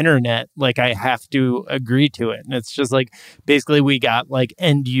the internet, like I have to agree to it. And it's just like, basically we got like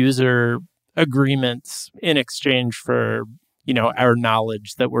end user agreements in exchange for, our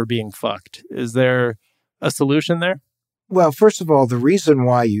knowledge that we're being fucked. Is there a solution there? Well, first of all, the reason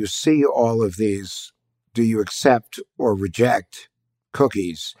why you see all of these, do you accept or reject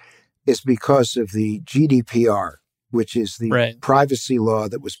cookies, is because of the GDPR, which is the privacy law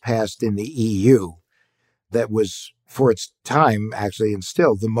that was passed in the EU that was, for its time, actually, and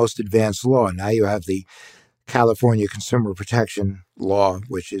still the most advanced law. Now you have the California Consumer Protection Law,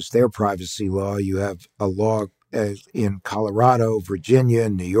 which is their privacy law. You have a law in Colorado, Virginia,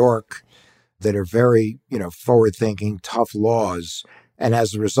 New York that are very, forward-thinking, tough laws. And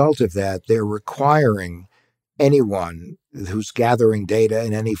as a result of that, they're requiring anyone who's gathering data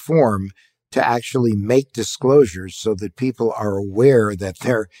in any form to actually make disclosures so that people are aware that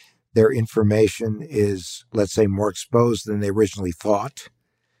their information is, let's say, more exposed than they originally thought.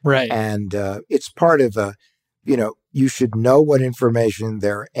 Right. And it's part of you should know what information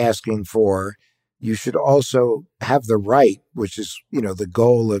they're asking for. You should also have the right, which is, the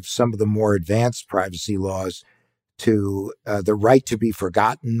goal of some of the more advanced privacy laws, to the right to be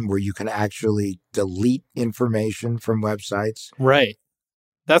forgotten, where you can actually delete information from websites. Right.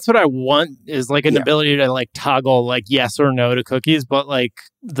 That's what I want, is like an ability to like toggle like yes or no to cookies. But like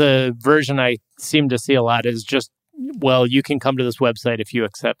the version I seem to see a lot is just, well, you can come to this website if you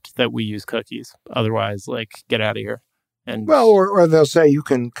accept that we use cookies. Otherwise, like, get out of here. And or they'll say you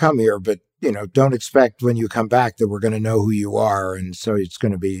can come here, but don't expect when you come back that we're going to know who you are. And so you're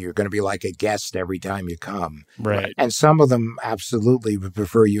going to be like a guest every time you come. Right. And some of them absolutely would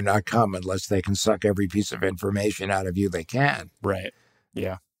prefer you not come unless they can suck every piece of information out of you they can. Right.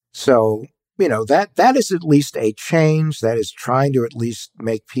 Yeah. So, that is at least a change. That is trying to at least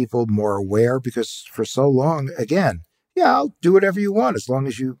make people more aware, because for so long, again, I'll do whatever you want as long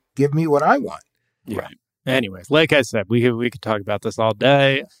as you give me what I want. Yeah. Right. Anyways, like I said, we could talk about this all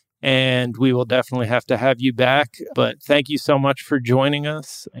day. And we will definitely have to have you back. But thank you so much for joining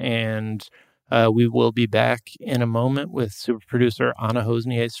us. And we will be back in a moment with super producer Anna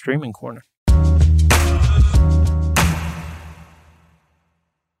Hosnier's Streaming Corner.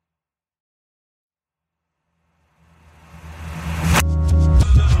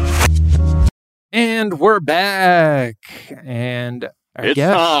 And we're back. And our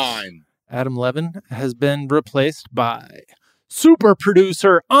guest, time. Adam Levin, has been replaced by super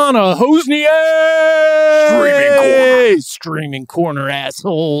producer Anna Hosnier! Streaming corner,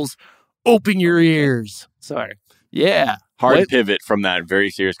 assholes. Open your ears. Sorry. Yeah. Hard pivot from that very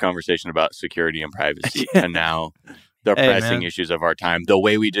serious conversation about security and privacy to now the pressing issues of our time. The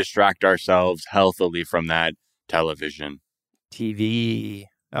way we distract ourselves healthily from that, television. TV.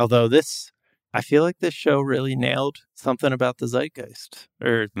 Although I feel like this show really nailed something about the zeitgeist.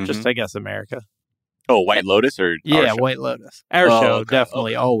 Or just, I guess, America. Oh, White Lotus or White Lotus. Our show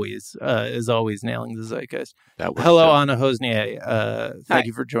definitely always is always nailing the zeitgeist. Hello, Anna Hosnier. Thank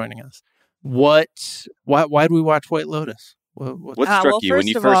you for joining us. Why did we watch White Lotus? What struck you when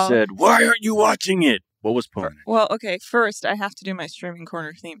you first said, "Why aren't you watching it"? What was pulling it? Well, okay. First, I have to do my Streaming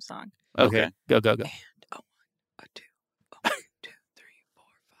Corner theme song. Okay. Go. And a 1, a 2, a 1, 2, 3, 4,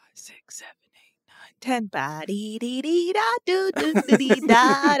 5, 6, 7, 8, 9, 10.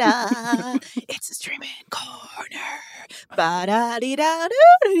 Ba-dee-dee-da-do-do-dee-da-da. It's a Streaming Corner.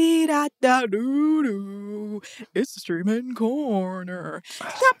 Ba-da-dee-da-do-dee-da-da-do-do. It's a Streaming Corner.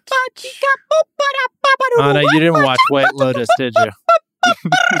 Anna, you didn't watch White Lotus, did you?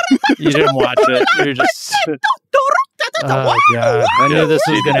 You didn't watch it. You're just... Oh, God. I knew this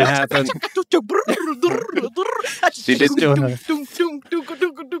was going to happen. She did doing it. She did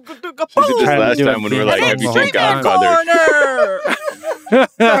this last time when we were like, have you seen Godfather?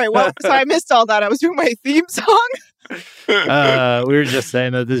 Sorry, so I missed all that. I was doing my theme song. We were just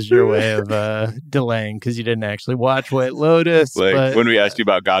saying that this is your way of delaying because you didn't actually watch White Lotus. Like when we asked you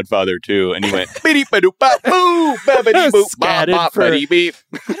about Godfather 2 and you went, scattered for... I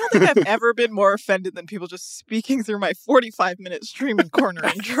don't think I've ever been more offended than people just speaking through my 45-minute Streaming Corner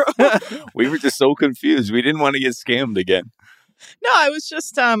intro. We were just so confused. We didn't want to get scammed again. No, I was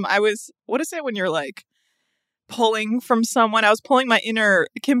just, what is it when you're like pulling from someone? I was pulling my inner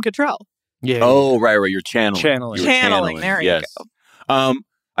Kim Cattrall. Yeah. Oh, right. You're channeling. Channeling. There you go.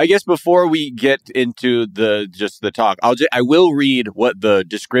 I guess before we get into the talk, I will read what the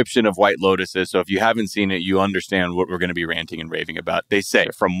description of White Lotus is. So if you haven't seen it, you understand what we're going to be ranting and raving about. They say,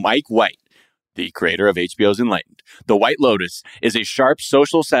 from Mike White, the creator of HBO's Enlightened, The White Lotus is a sharp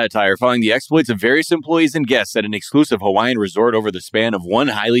social satire following the exploits of various employees and guests at an exclusive Hawaiian resort over the span of one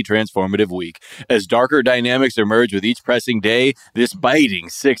highly transformative week. As darker dynamics emerge with each pressing day, this biting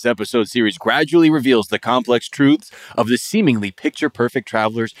 6-episode series gradually reveals the complex truths of the seemingly picture-perfect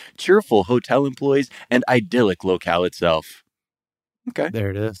travelers, cheerful hotel employees, and idyllic locale itself. Okay. There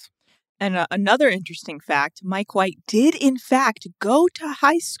it is. And another interesting fact, Mike White did, in fact, go to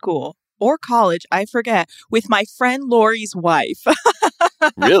high school or college, I forget, with my friend Lori's wife.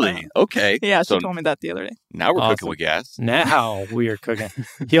 Really? Okay. Yeah, she told me that the other day. Now we're cooking with gas. Now we are cooking.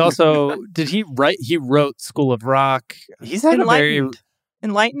 He also, he wrote School of Rock. He's had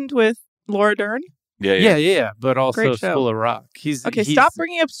Enlightened with Laura Dern. Yeah. But also Great show. School of Rock. He's stop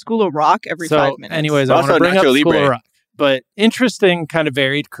bringing up School of Rock every 5 minutes. Anyways, I want to bring up School of Rock. But interesting, kind of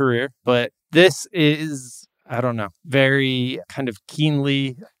varied career. But this is, I don't know, very kind of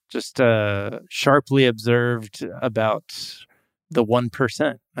keenly, just sharply observed about the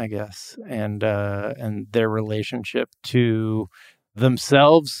 1%, I guess, and their relationship to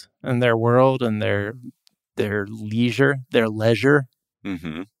themselves and their world and their leisure.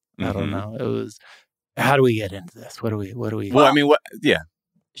 Mm-hmm. I don't know. It was. How do we get into this? What do we? Well, I mean, yeah.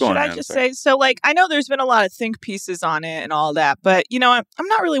 Should I just say, so like, I know there's been a lot of think pieces on it and all that, but you know, I'm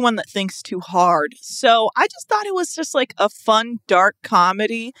not really one that thinks too hard. So I just thought it was just like a fun, dark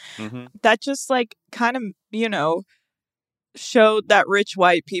comedy that just like kind of, you know, showed that rich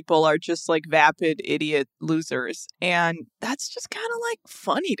white people are just like vapid idiot losers. And that's just kind of like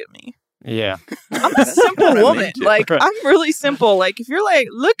funny to me. Yeah. I'm a simple woman. Like, I'm really simple. Like, if you're like,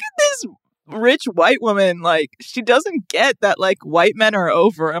 look at this rich white woman, like, she doesn't get that like white men are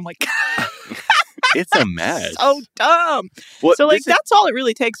over. I'm like, it's a mess. So dumb. Well, so like that's all it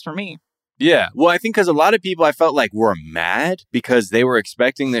really takes for me. Yeah. Well, I think because a lot of people I felt like were mad because they were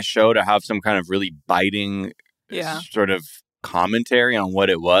expecting this show to have some kind of really biting sort of commentary on what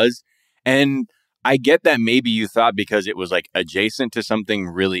it was. And I get that maybe you thought because it was like adjacent to something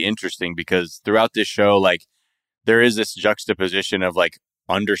really interesting, because throughout this show, like there is this juxtaposition of like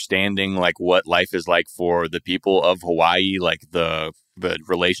understanding like what life is like for the people of Hawaii, like the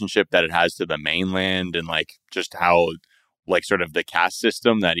relationship that it has to the mainland, and like just how like sort of the caste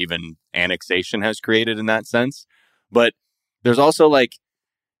system that even annexation has created in that sense. But there's also like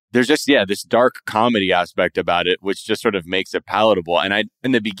there's just this dark comedy aspect about it, which just sort of makes it palatable. And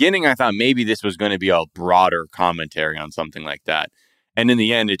in the beginning I thought maybe this was going to be a broader commentary on something like that. And in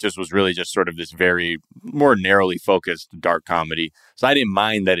the end, it just was really just sort of this very more narrowly focused dark comedy. So I didn't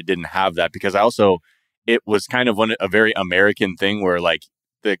mind that it didn't have that, because it was kind of a very American thing where like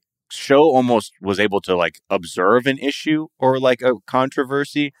the show almost was able to like observe an issue or like a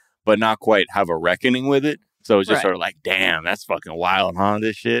controversy, but not quite have a reckoning with it. So it's just sort of like, damn, that's fucking wild, huh?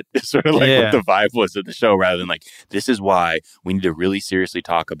 This shit. It's sort of like what the vibe was of the show, rather than like, this is why we need to really seriously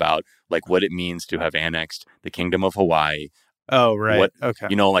talk about like what it means to have annexed the Kingdom of Hawaii. Oh, right. Okay.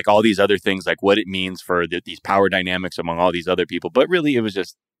 You know, like all these other things, like what it means for these power dynamics among all these other people. But really, it was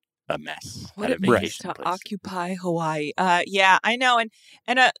just a mess. What it means to occupy Hawaii. Yeah, I know. And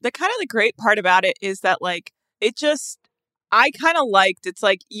the kind of the great part about it is that like, it just, I kind of liked, it's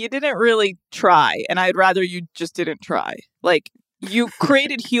like, you didn't really try. And I'd rather you just didn't try. Like, you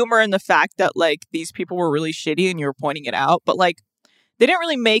created humor in the fact that like these people were really shitty and you were pointing it out. But like, they didn't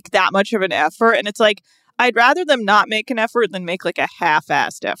really make that much of an effort. And it's like, I'd rather them not make an effort than make like a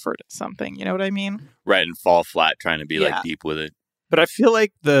half-assed effort at something. You know what I mean? Right. And fall flat trying to be like deep with it. But I feel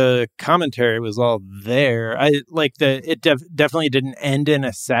like the commentary was all there. I like it definitely didn't end in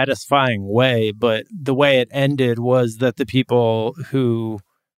a satisfying way, but the way it ended was that the people who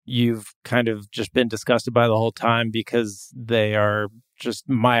you've kind of just been disgusted by the whole time because they are just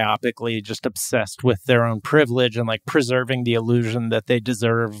myopically just obsessed with their own privilege and like preserving the illusion that they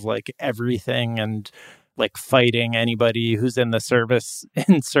deserve like everything and like fighting anybody who's in service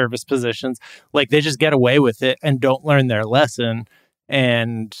positions. Like they just get away with it and don't learn their lesson.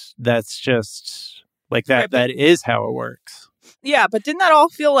 And that's just like that. Right, that is how it works. Yeah. But didn't that all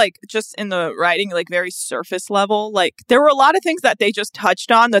feel like just in the writing, like very surface level? Like there were a lot of things that they just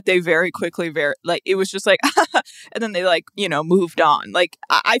touched on that they very quickly, like it was just like, and then they like, you know, moved on. Like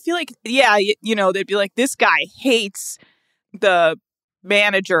I feel like, you know, they'd be like, this guy hates the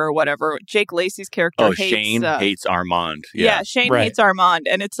manager or whatever. Jake Lacey's character hates... Shane hates Armand. Yeah, Shane hates Armand.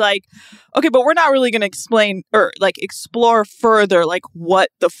 And it's like, okay, but we're not really going to explain or like explore further like what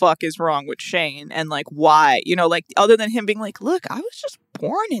the fuck is wrong with Shane and like why, you know, like other than him being like, look, I was just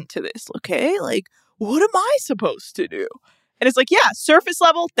born into this, okay? Like, what am I supposed to do? And it's like, surface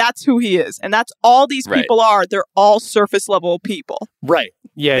level, that's who he is. And that's all these people are. They're all surface level people. Right.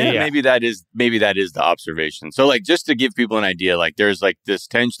 Yeah. Maybe that is the observation. So like, just to give people an idea, like there's like this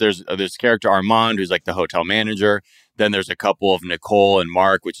tension, there's this character Armand, who's like the hotel manager. Then there's a couple of Nicole and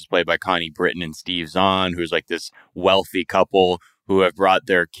Mark, which is played by Connie Britton and Steve Zahn, who's like this wealthy couple who have brought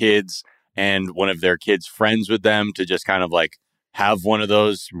their kids and one of their kids' friends with them to just kind of like have one of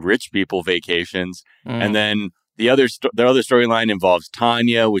those rich people vacations. And then their other storyline involves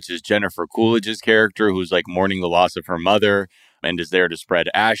Tanya, which is Jennifer Coolidge's character, who's like mourning the loss of her mother and is there to spread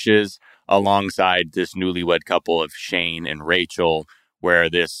ashes alongside this newlywed couple of Shane and Rachel, where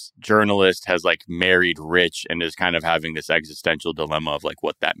this journalist has like married rich and is kind of having this existential dilemma of like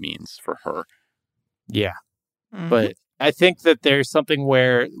what that means for her. Yeah. But I think that there's something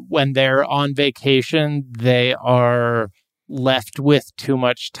where when they're on vacation, they are left with too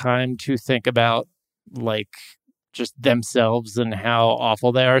much time to think about like just themselves and how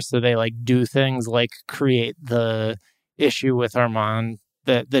awful they are. So they like do things like create the issue with Armand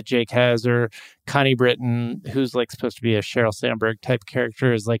that Jake has, or Connie Britton, who's like supposed to be a Sheryl Sandberg type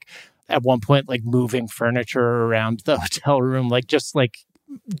character, is like at one point like moving furniture around the hotel room, like just like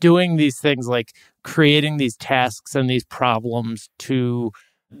doing these things, like creating these tasks and these problems to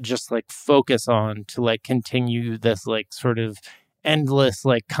just like focus on to like continue this like sort of endless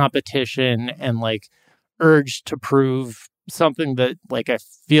like competition and like urge to prove something that like I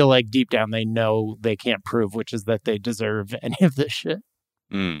feel like deep down they know they can't prove, which is that they deserve any of this shit.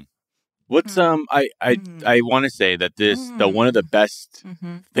 What's I want to say that the one of the best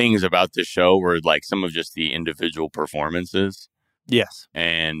things about this show were like some of just the individual performances. Yes.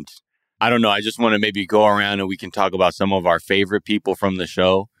 And I don't know, I just want to maybe go around and we can talk about some of our favorite people from the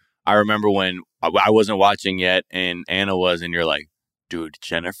show. I remember when I wasn't watching yet and Anna was, and you're like, dude,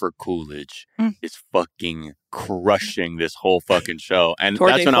 Jennifer Coolidge is fucking crushing this whole fucking show. And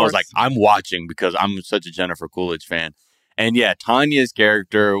that's when I was like, I'm watching because I'm such a Jennifer Coolidge fan. And yeah, Tanya's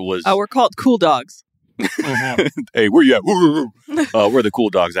character was... Oh, we're called Cool Dogs. Hey, where you at? Where the cool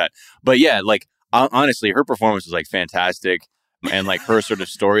dogs at? But yeah, like, honestly, her performance was like fantastic. And like her sort of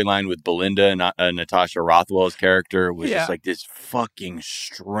storyline with Belinda and Natasha Rothwell's character was just like this fucking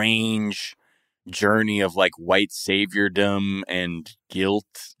strange journey of like white saviordom and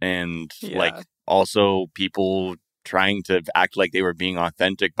guilt and like also people trying to act like they were being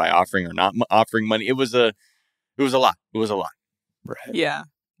authentic by offering or not offering money. It was a lot. Right. Yeah.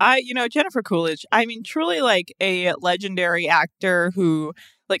 Jennifer Coolidge, I mean, truly like a legendary actor who,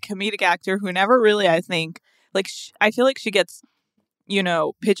 like comedic actor who never really, I think, like, I feel like she gets,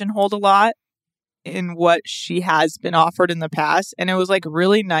 pigeonholed a lot in what she has been offered in the past. And it was like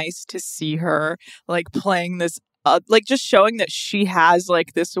really nice to see her like playing this, like just showing that she has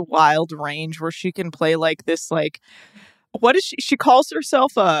like this wild range where she can play like this, like, what is she calls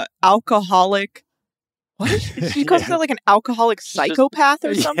herself a alcoholic. What is she calls herself like an alcoholic psychopath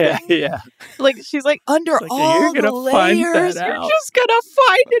or something? Yeah. Like she's like under like, all the layers, you're just gonna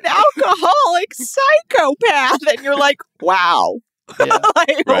find an alcoholic psychopath, and you're like, wow. Yeah.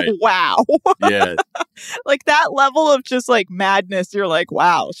 Like, right. Wow. Yeah. Like that level of just like madness, you're like,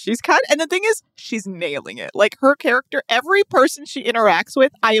 wow, and the thing is, she's nailing it. Like her character, every person she interacts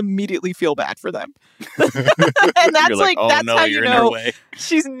with, I immediately feel bad for them. And that's like, oh, that's no, how you know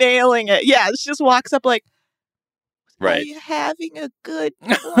she's nailing it. Yeah, she just walks up like, right. Are you having a good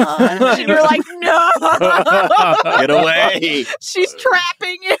lunch? And you're like, no. Get away. She's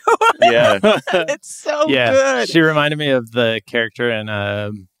trapping you. Yeah. It's so good. She reminded me of the character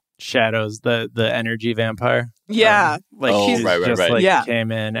in Shadows, the energy vampire. Yeah. She's right. like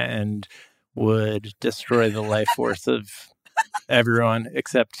came in and would destroy the life force of everyone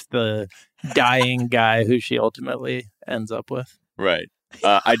except the dying guy who she ultimately ends up with. Right.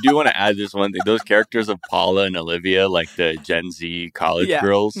 I do want to add this one thing. Those characters of Paula and Olivia, like the Gen Z college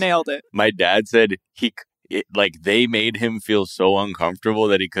girls. Nailed it. My dad said they made him feel so uncomfortable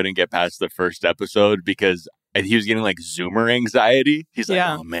that he couldn't get past the first episode because he was getting like Zoomer anxiety. He's like,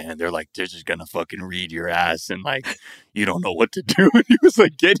 oh man, they're just going to fucking read your ass and like, you don't know what to do. And he was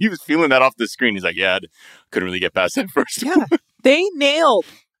like, he was feeling that off the screen. He's like, yeah, I couldn't really get past that first one. They nailed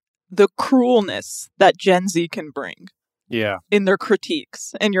the cruelness that Gen Z can bring. Yeah. In their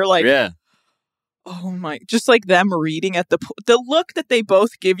critiques. And you're like, oh my, just like them reading at the look that they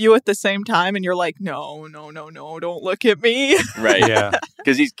both give you at the same time. And you're like, no, don't look at me. Right. Yeah.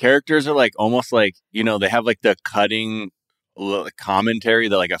 Because these characters are like almost like, they have like the cutting commentary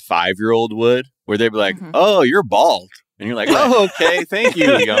that like a 5-year-old would, where they'd be like, oh, you're bald. And you're like, oh, okay. Thank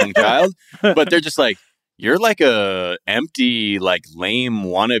you, young child. But they're just like, you're like a empty, like lame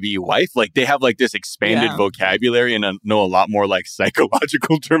wannabe wife. Like they have like this expanded vocabulary and know a lot more like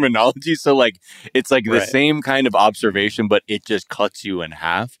psychological terminology. So like it's like the same kind of observation, but it just cuts you in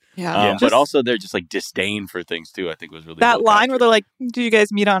half. Yeah. But also they're just like disdain for things too. I think was really that line where they're like, "Do you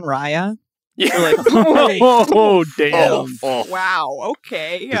guys meet on Raya?" Yeah. Like, oh damn! Oh. Wow.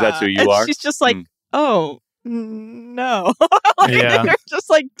 Okay. Because that's who you are. She's just like, oh. No. They're just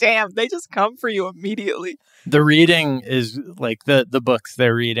like, damn, they just come for you immediately. The reading is like the books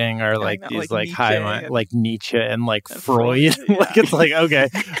they're reading are like these like high like Nietzsche and like Freud. Like it's like, okay,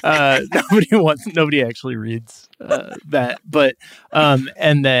 nobody actually reads that. But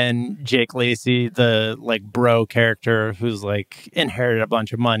and then Jake Lacey, the like bro character who's like inherited a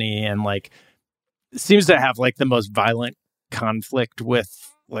bunch of money and like seems to have like the most violent conflict with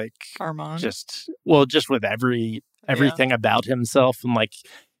like Armand. Just with every everything about himself, and like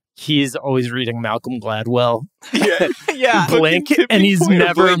he's always reading Malcolm Gladwell. Yeah. Blink, and he's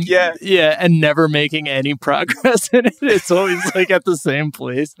never and never making any progress in it. It's always like at the same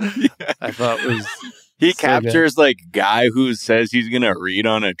place. I thought was he captures like guy who says he's gonna read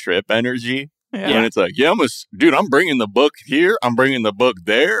on a trip energy. And it's like, I'm bringing the book here. I'm bringing the book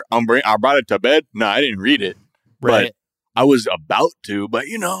there. I brought it to bed. No, I didn't read it. Right. But I was about to, but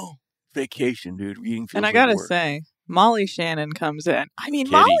vacation, dude. Reading feels and I gotta say, Molly Shannon comes in. I mean,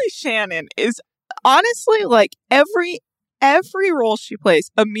 Molly Shannon is honestly like every role she plays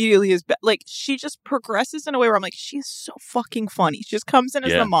immediately is like she just progresses in a way where I'm like, she's so fucking funny. She just comes in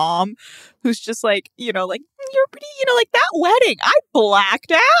as the mom who's just like, like you're pretty, like that wedding. I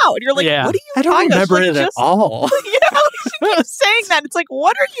blacked out. And you're like, what are you? I don't remember it at all. She keeps saying that. It's like,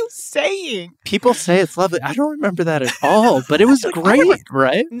 what are you saying? People say it's lovely. I don't remember that at all, but it was great,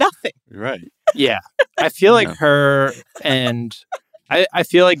 right? Nothing. Right. Yeah. I feel like her and I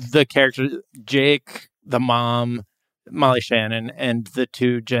feel like the character, Jake, the mom, Molly Shannon, and the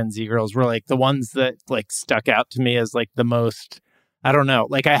two Gen Z girls were like the ones that like stuck out to me as like the most, I don't know,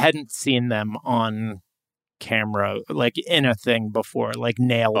 like I hadn't seen them on camera like in a thing before, like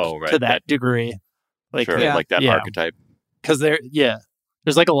nailed to that degree. Like like that archetype. Because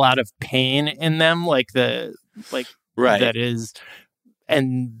there's like a lot of pain in them, like that is,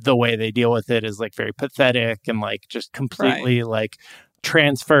 and the way they deal with it is like very pathetic and like just completely like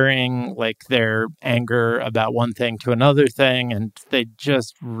transferring like their anger about one thing to another thing, and they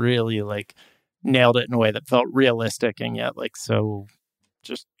just really like nailed it in a way that felt realistic and yet like so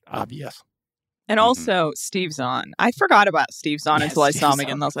just obvious. And also Steve Zahn. I forgot about Steve Zahn until I saw him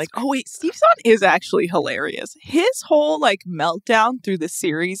again. And I was like, oh wait, Steve Zahn is actually hilarious. His whole like meltdown through the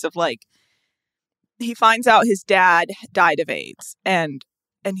series of like, he finds out his dad died of AIDS, and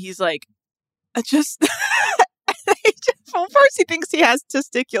he's like, well, first he thinks he has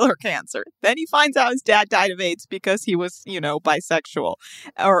testicular cancer. Then he finds out his dad died of AIDS because he was, bisexual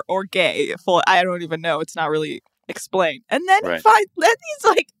or gay. I don't even know. It's not really explained. And then then he's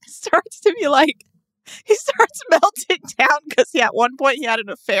like, he starts melting down because at one point he had an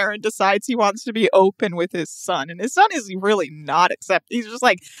affair and decides he wants to be open with his son. And his son is really not accepting. He's just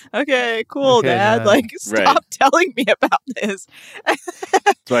like, okay, cool, Dad. Like, stop telling me about this.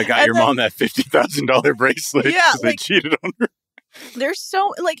 So I got your mom that $50,000 bracelet because they cheated on her. There's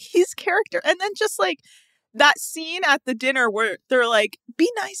so, like, his character. And then just, like, that scene at the dinner where they're like, be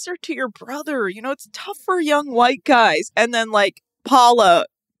nicer to your brother. It's tough for young white guys. And then, like, Paula,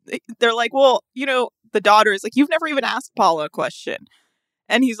 they're like, well, the daughter is like, you've never even asked Paula a question.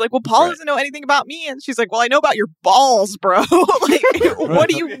 And he's like, well, Paula doesn't know anything about me. And she's like, well, I know about your balls, bro. Like, what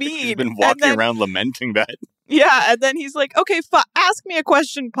do you mean? He's been walking around lamenting that. Yeah. And then he's like, okay, ask me a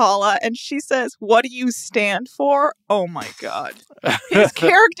question, Paula. And she says, what do you stand for? Oh, my God. His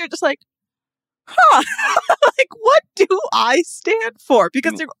character just like, like, what do I stand for?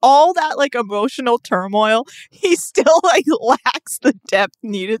 Because through all that like emotional turmoil, he still like lacks the depth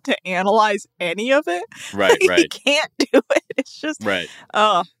needed to analyze any of it. Right. He can't do it. It's just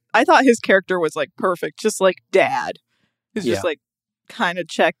I thought his character was like perfect, just like Dad, who's just like kind of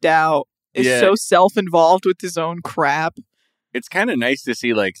checked out, is so self-involved with his own crap. It's kind of nice to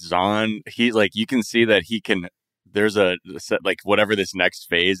see like Zahn. He like, you can see that he can. There's like whatever this next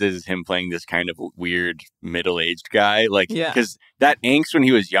phase is him playing this kind of weird middle-aged guy. Like, because that angst when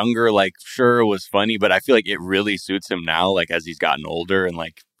he was younger, like, sure, was funny, but I feel like it really suits him now, like, as he's gotten older and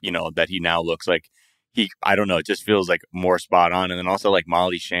like, that he now looks like I don't know, it just feels like more spot on. And then also like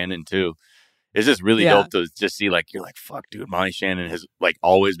Molly Shannon too. It's just really dope to just see like, you're like, fuck, dude, Molly Shannon has like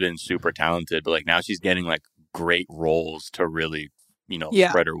always been super talented, but like now she's getting like great roles to really,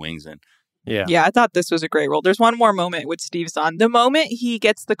 spread her wings in. Yeah, I thought this was a great role. There's one more moment with Steve Zahn. The moment he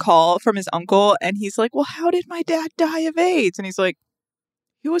gets the call from his uncle and he's like, well, how did my dad die of AIDS? And he's like,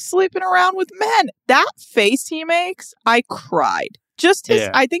 he was sleeping around with men. That face he makes, I cried. Just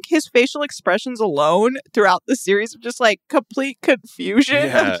I think his facial expressions alone throughout the series of just like complete confusion.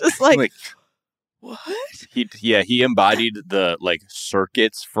 Yeah. Just like what? He embodied the like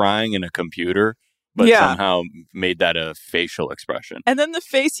circuits frying in a computer. But somehow made that a facial expression. And then the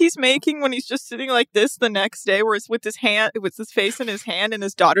face he's making when he's just sitting like this the next day, where it's with his hand, with his face in his hand, and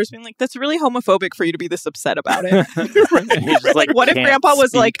his daughter's being like, "That's really homophobic for you to be this upset about it." He's like, "What if Grandpa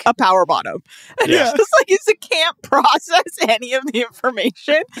was like a power bottom?" And it's just like he can't process any of the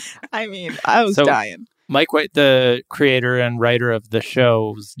information. I mean, I was dying. Mike White, the creator and writer of the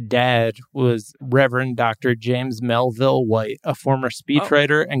show's dad, was Reverend Dr. James Melville White, a former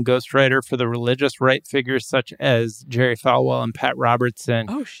speechwriter and ghostwriter for the religious right figures such as Jerry Falwell and Pat Robertson.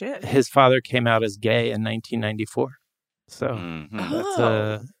 Oh, shit. His father came out as gay in 1994. So that's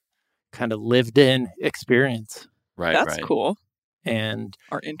a kind of lived-in experience. Right, That's cool. And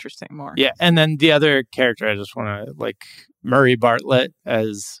or interesting more. Yeah, and then the other character I just want to Murray Bartlett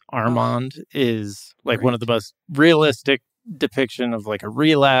as Armand is one of the most realistic depiction of a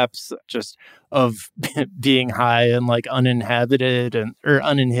relapse, just of being high and uninhibited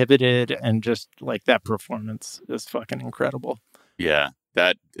and just that performance is fucking incredible. Yeah,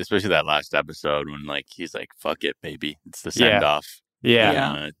 that especially that last episode when he's like, "Fuck it, baby," it's the send off.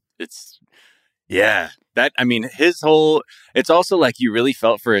 Yeah. That, I mean, his whole, it's also you really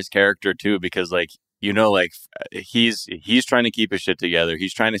felt for his character too, because he's trying to keep his shit together.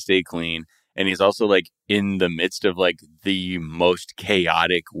 He's trying to stay clean. And he's also in the midst of the most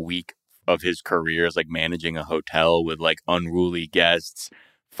chaotic week of his career, is managing a hotel with unruly guests,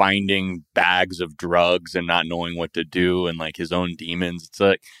 finding bags of drugs and not knowing what to do, and his own demons.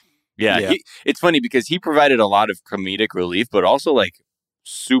 It's it's funny because he provided a lot of comedic relief, but also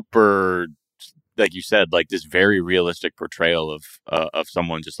super, like you said, this very realistic portrayal of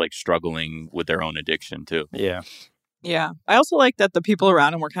someone just struggling with their own addiction too. Yeah. Yeah. I also like that the people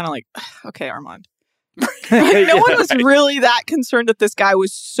around him were kind of okay, Armand. No one was really that concerned that this guy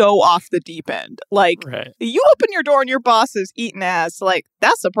was so off the deep end. You open your door and your boss is eating ass.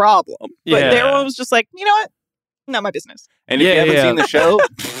 That's a problem. But everyone was just you know what? Not my business. And if you haven't seen the show,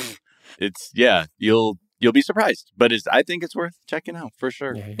 it's, you'll be surprised, but I think it's worth checking out for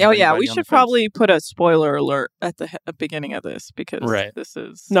sure. We should probably put a spoiler alert at the beginning of this because this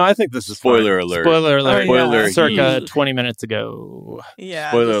is... No, I think this is spoiler alert. Spoiler alert. Spoiler circa 20 minutes ago.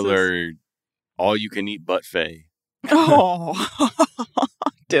 Yeah. Spoiler alert. All you can eat buffet. Oh,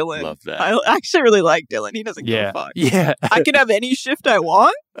 Dylan. Love that. I actually really like Dylan. He doesn't give a fuck. Yeah. I can have any shift I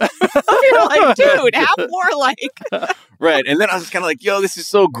want. You're dude, have more Right. And then I was kind of yo, this is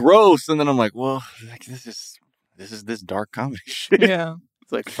so gross. And then I'm well, this is this dark comedy shit. Yeah.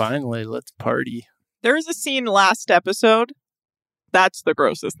 It's finally, let's party. There was a scene last episode. That's the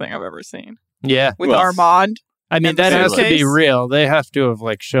grossest thing I've ever seen. Yeah. With Armand. I mean, that has to be real. They have to have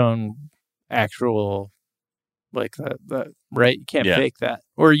shown actual that, right? You can't fake that.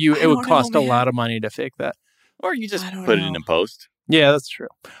 Or it would cost a lot of money to fake that. Or you just put it in a post. Yeah, that's true.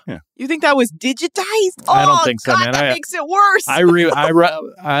 Yeah. You think that was digitized? I don't think so, man. That makes it worse. I ran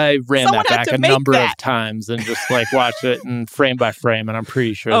that back a number of times and just watched it and frame by frame, and I'm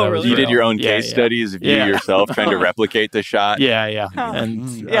pretty sure that was You real. did your own case studies of you yourself trying to replicate the shot? Yeah. Huh. And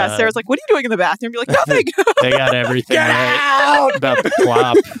Sarah's what are you doing in the bathroom? You're nothing. They got everything Get right out! about the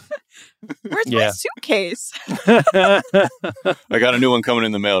plop. Where's my suitcase? I got a new one coming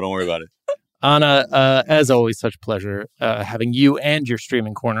in the mail. Don't worry about it. Anna, as always, such pleasure having you and your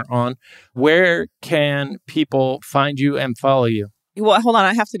streaming corner on. Where can people find you and follow you? Well, hold on.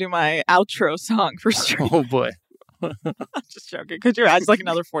 I have to do my outro song for stream. Oh, boy. I'm just joking. Could you add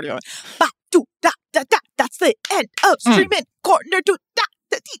another 40 on it? That's the end of streaming corner.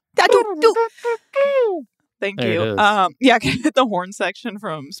 Thank you. I can hit the horn section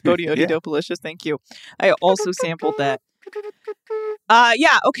from Spodioti Dopalicious. Thank you. I also sampled that.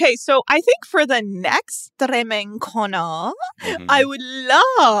 Okay. So I think for the next streaming corner, I would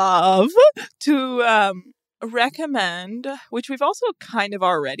love to recommend, which we've also kind of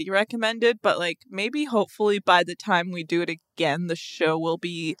already recommended, but maybe hopefully by the time we do it again, the show will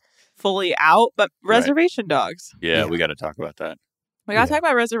be fully out. But Reservation Dogs. Yeah, we got to talk about that. We got to talk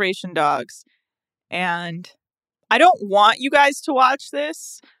about Reservation Dogs. And I don't want you guys to watch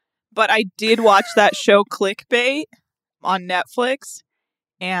this, but I did watch that show Clickbait on Netflix.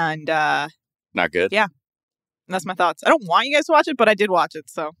 And not good. Yeah. And that's my thoughts. I don't want you guys to watch it, but I did watch it.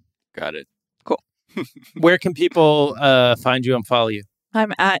 So got it. Cool. Where can people find you and follow you?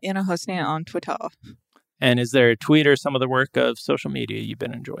 I'm at Anna Hosnia on Twitter. And is there a tweet or some other work of social media you've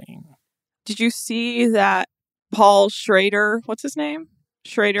been enjoying? Did you see that Paul Schrader, what's his name?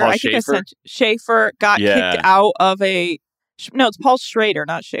 Schrader, Paul I think Schaefer? I sent Schaefer got kicked out of a no, it's Paul Schrader,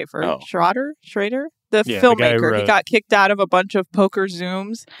 not Schaefer. Oh. Schrader? The Yeah, the guy who filmmaker. He wrote- got kicked out of a bunch of poker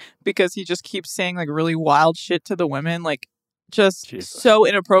Zooms because he just keeps saying really wild shit to the women, just Jesus. so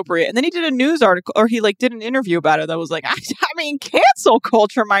inappropriate. And then he did a news article, or he did an interview about it that was I mean, cancel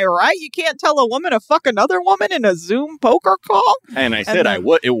culture, am I right? You can't tell a woman to fuck another woman in a Zoom poker call? And I said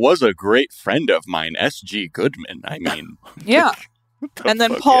it was a great friend of mine, S.G. Goodman. I mean, Yeah. And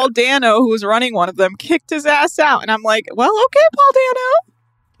then Paul Dano, who was running one of them, kicked his ass out. And I'm well, okay, Paul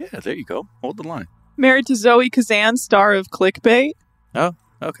Dano. Yeah, there you go. Hold the line. Married to Zoe Kazan, star of Clickbait. Oh,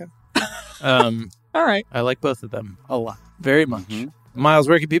 okay. All right. I like both of them a lot. Very much. Miles,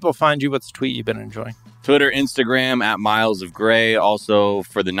 where can people find you? What's the tweet you've been enjoying? Twitter, Instagram, at Miles of Gray. Also,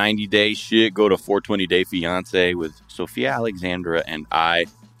 for the 90-day shit, go to 420 Day Fiance with Sophia Alexandra and I.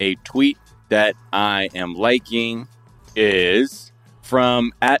 A tweet that I am liking is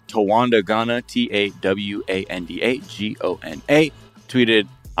from at Tawanda Ghana, TAWANDAGONA. Tweeted,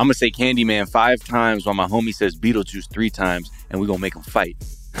 I'm going to say Candyman 5 times while my homie says Beetlejuice 3 times, and we're going to make them fight.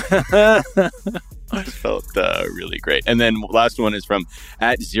 It felt really great. And then last one is from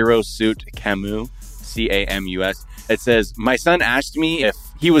at Zero Suit Camus, CAMUS. It says, my son asked me if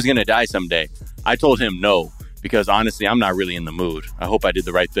he was going to die someday. I told him no, because honestly, I'm not really in the mood. I hope I did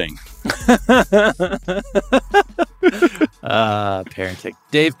the right thing. Parenting.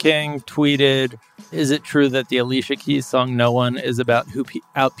 Dave King tweeted, is it true that the Alicia Keys song No One is about who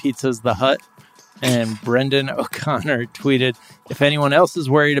out-pizzas the hut? And Brendan O'Connor tweeted, if anyone else is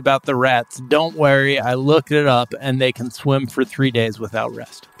worried about the rats, don't worry. I looked it up and they can swim for 3 days without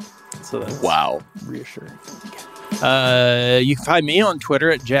rest. So that's reassuring. You can find me on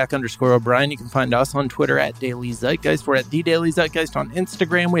Twitter at Jack_O'Brien. You can find us on Twitter at Daily Zeitgeist. We're at The Daily Zeitgeist on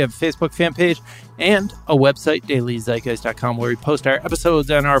Instagram. We have a Facebook fan page and a website, dailyzeitgeist.com, where we post our episodes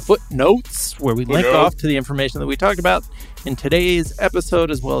and our footnotes, where we link off to the information that we talked about in today's episode,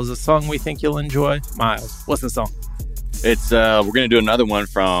 as well as a song we think you'll enjoy. Miles, what's the song? It's we're going to do another one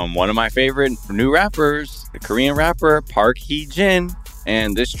from one of my favorite new rappers, the Korean rapper Park Hee-jin.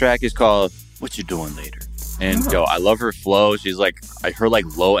 And this track is called What You Doing Later. And yo, I love her flow. She's like, her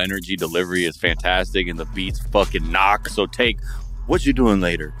like low energy delivery is fantastic, and the beats fucking knock. So take What You Doing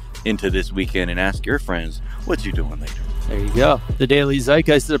Later into this weekend and ask your friends, what you doing later? There you go. The Daily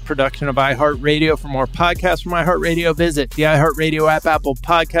Zeitgeist is a production of iHeartRadio. For more podcasts from iHeartRadio, visit the iHeartRadio app, Apple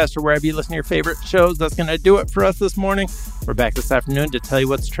Podcast, or wherever you listen to your favorite shows. That's going to do it for us this morning. We're back this afternoon to tell you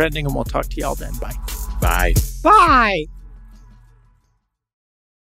what's trending, and we'll talk to y'all then. Bye. Bye. Bye.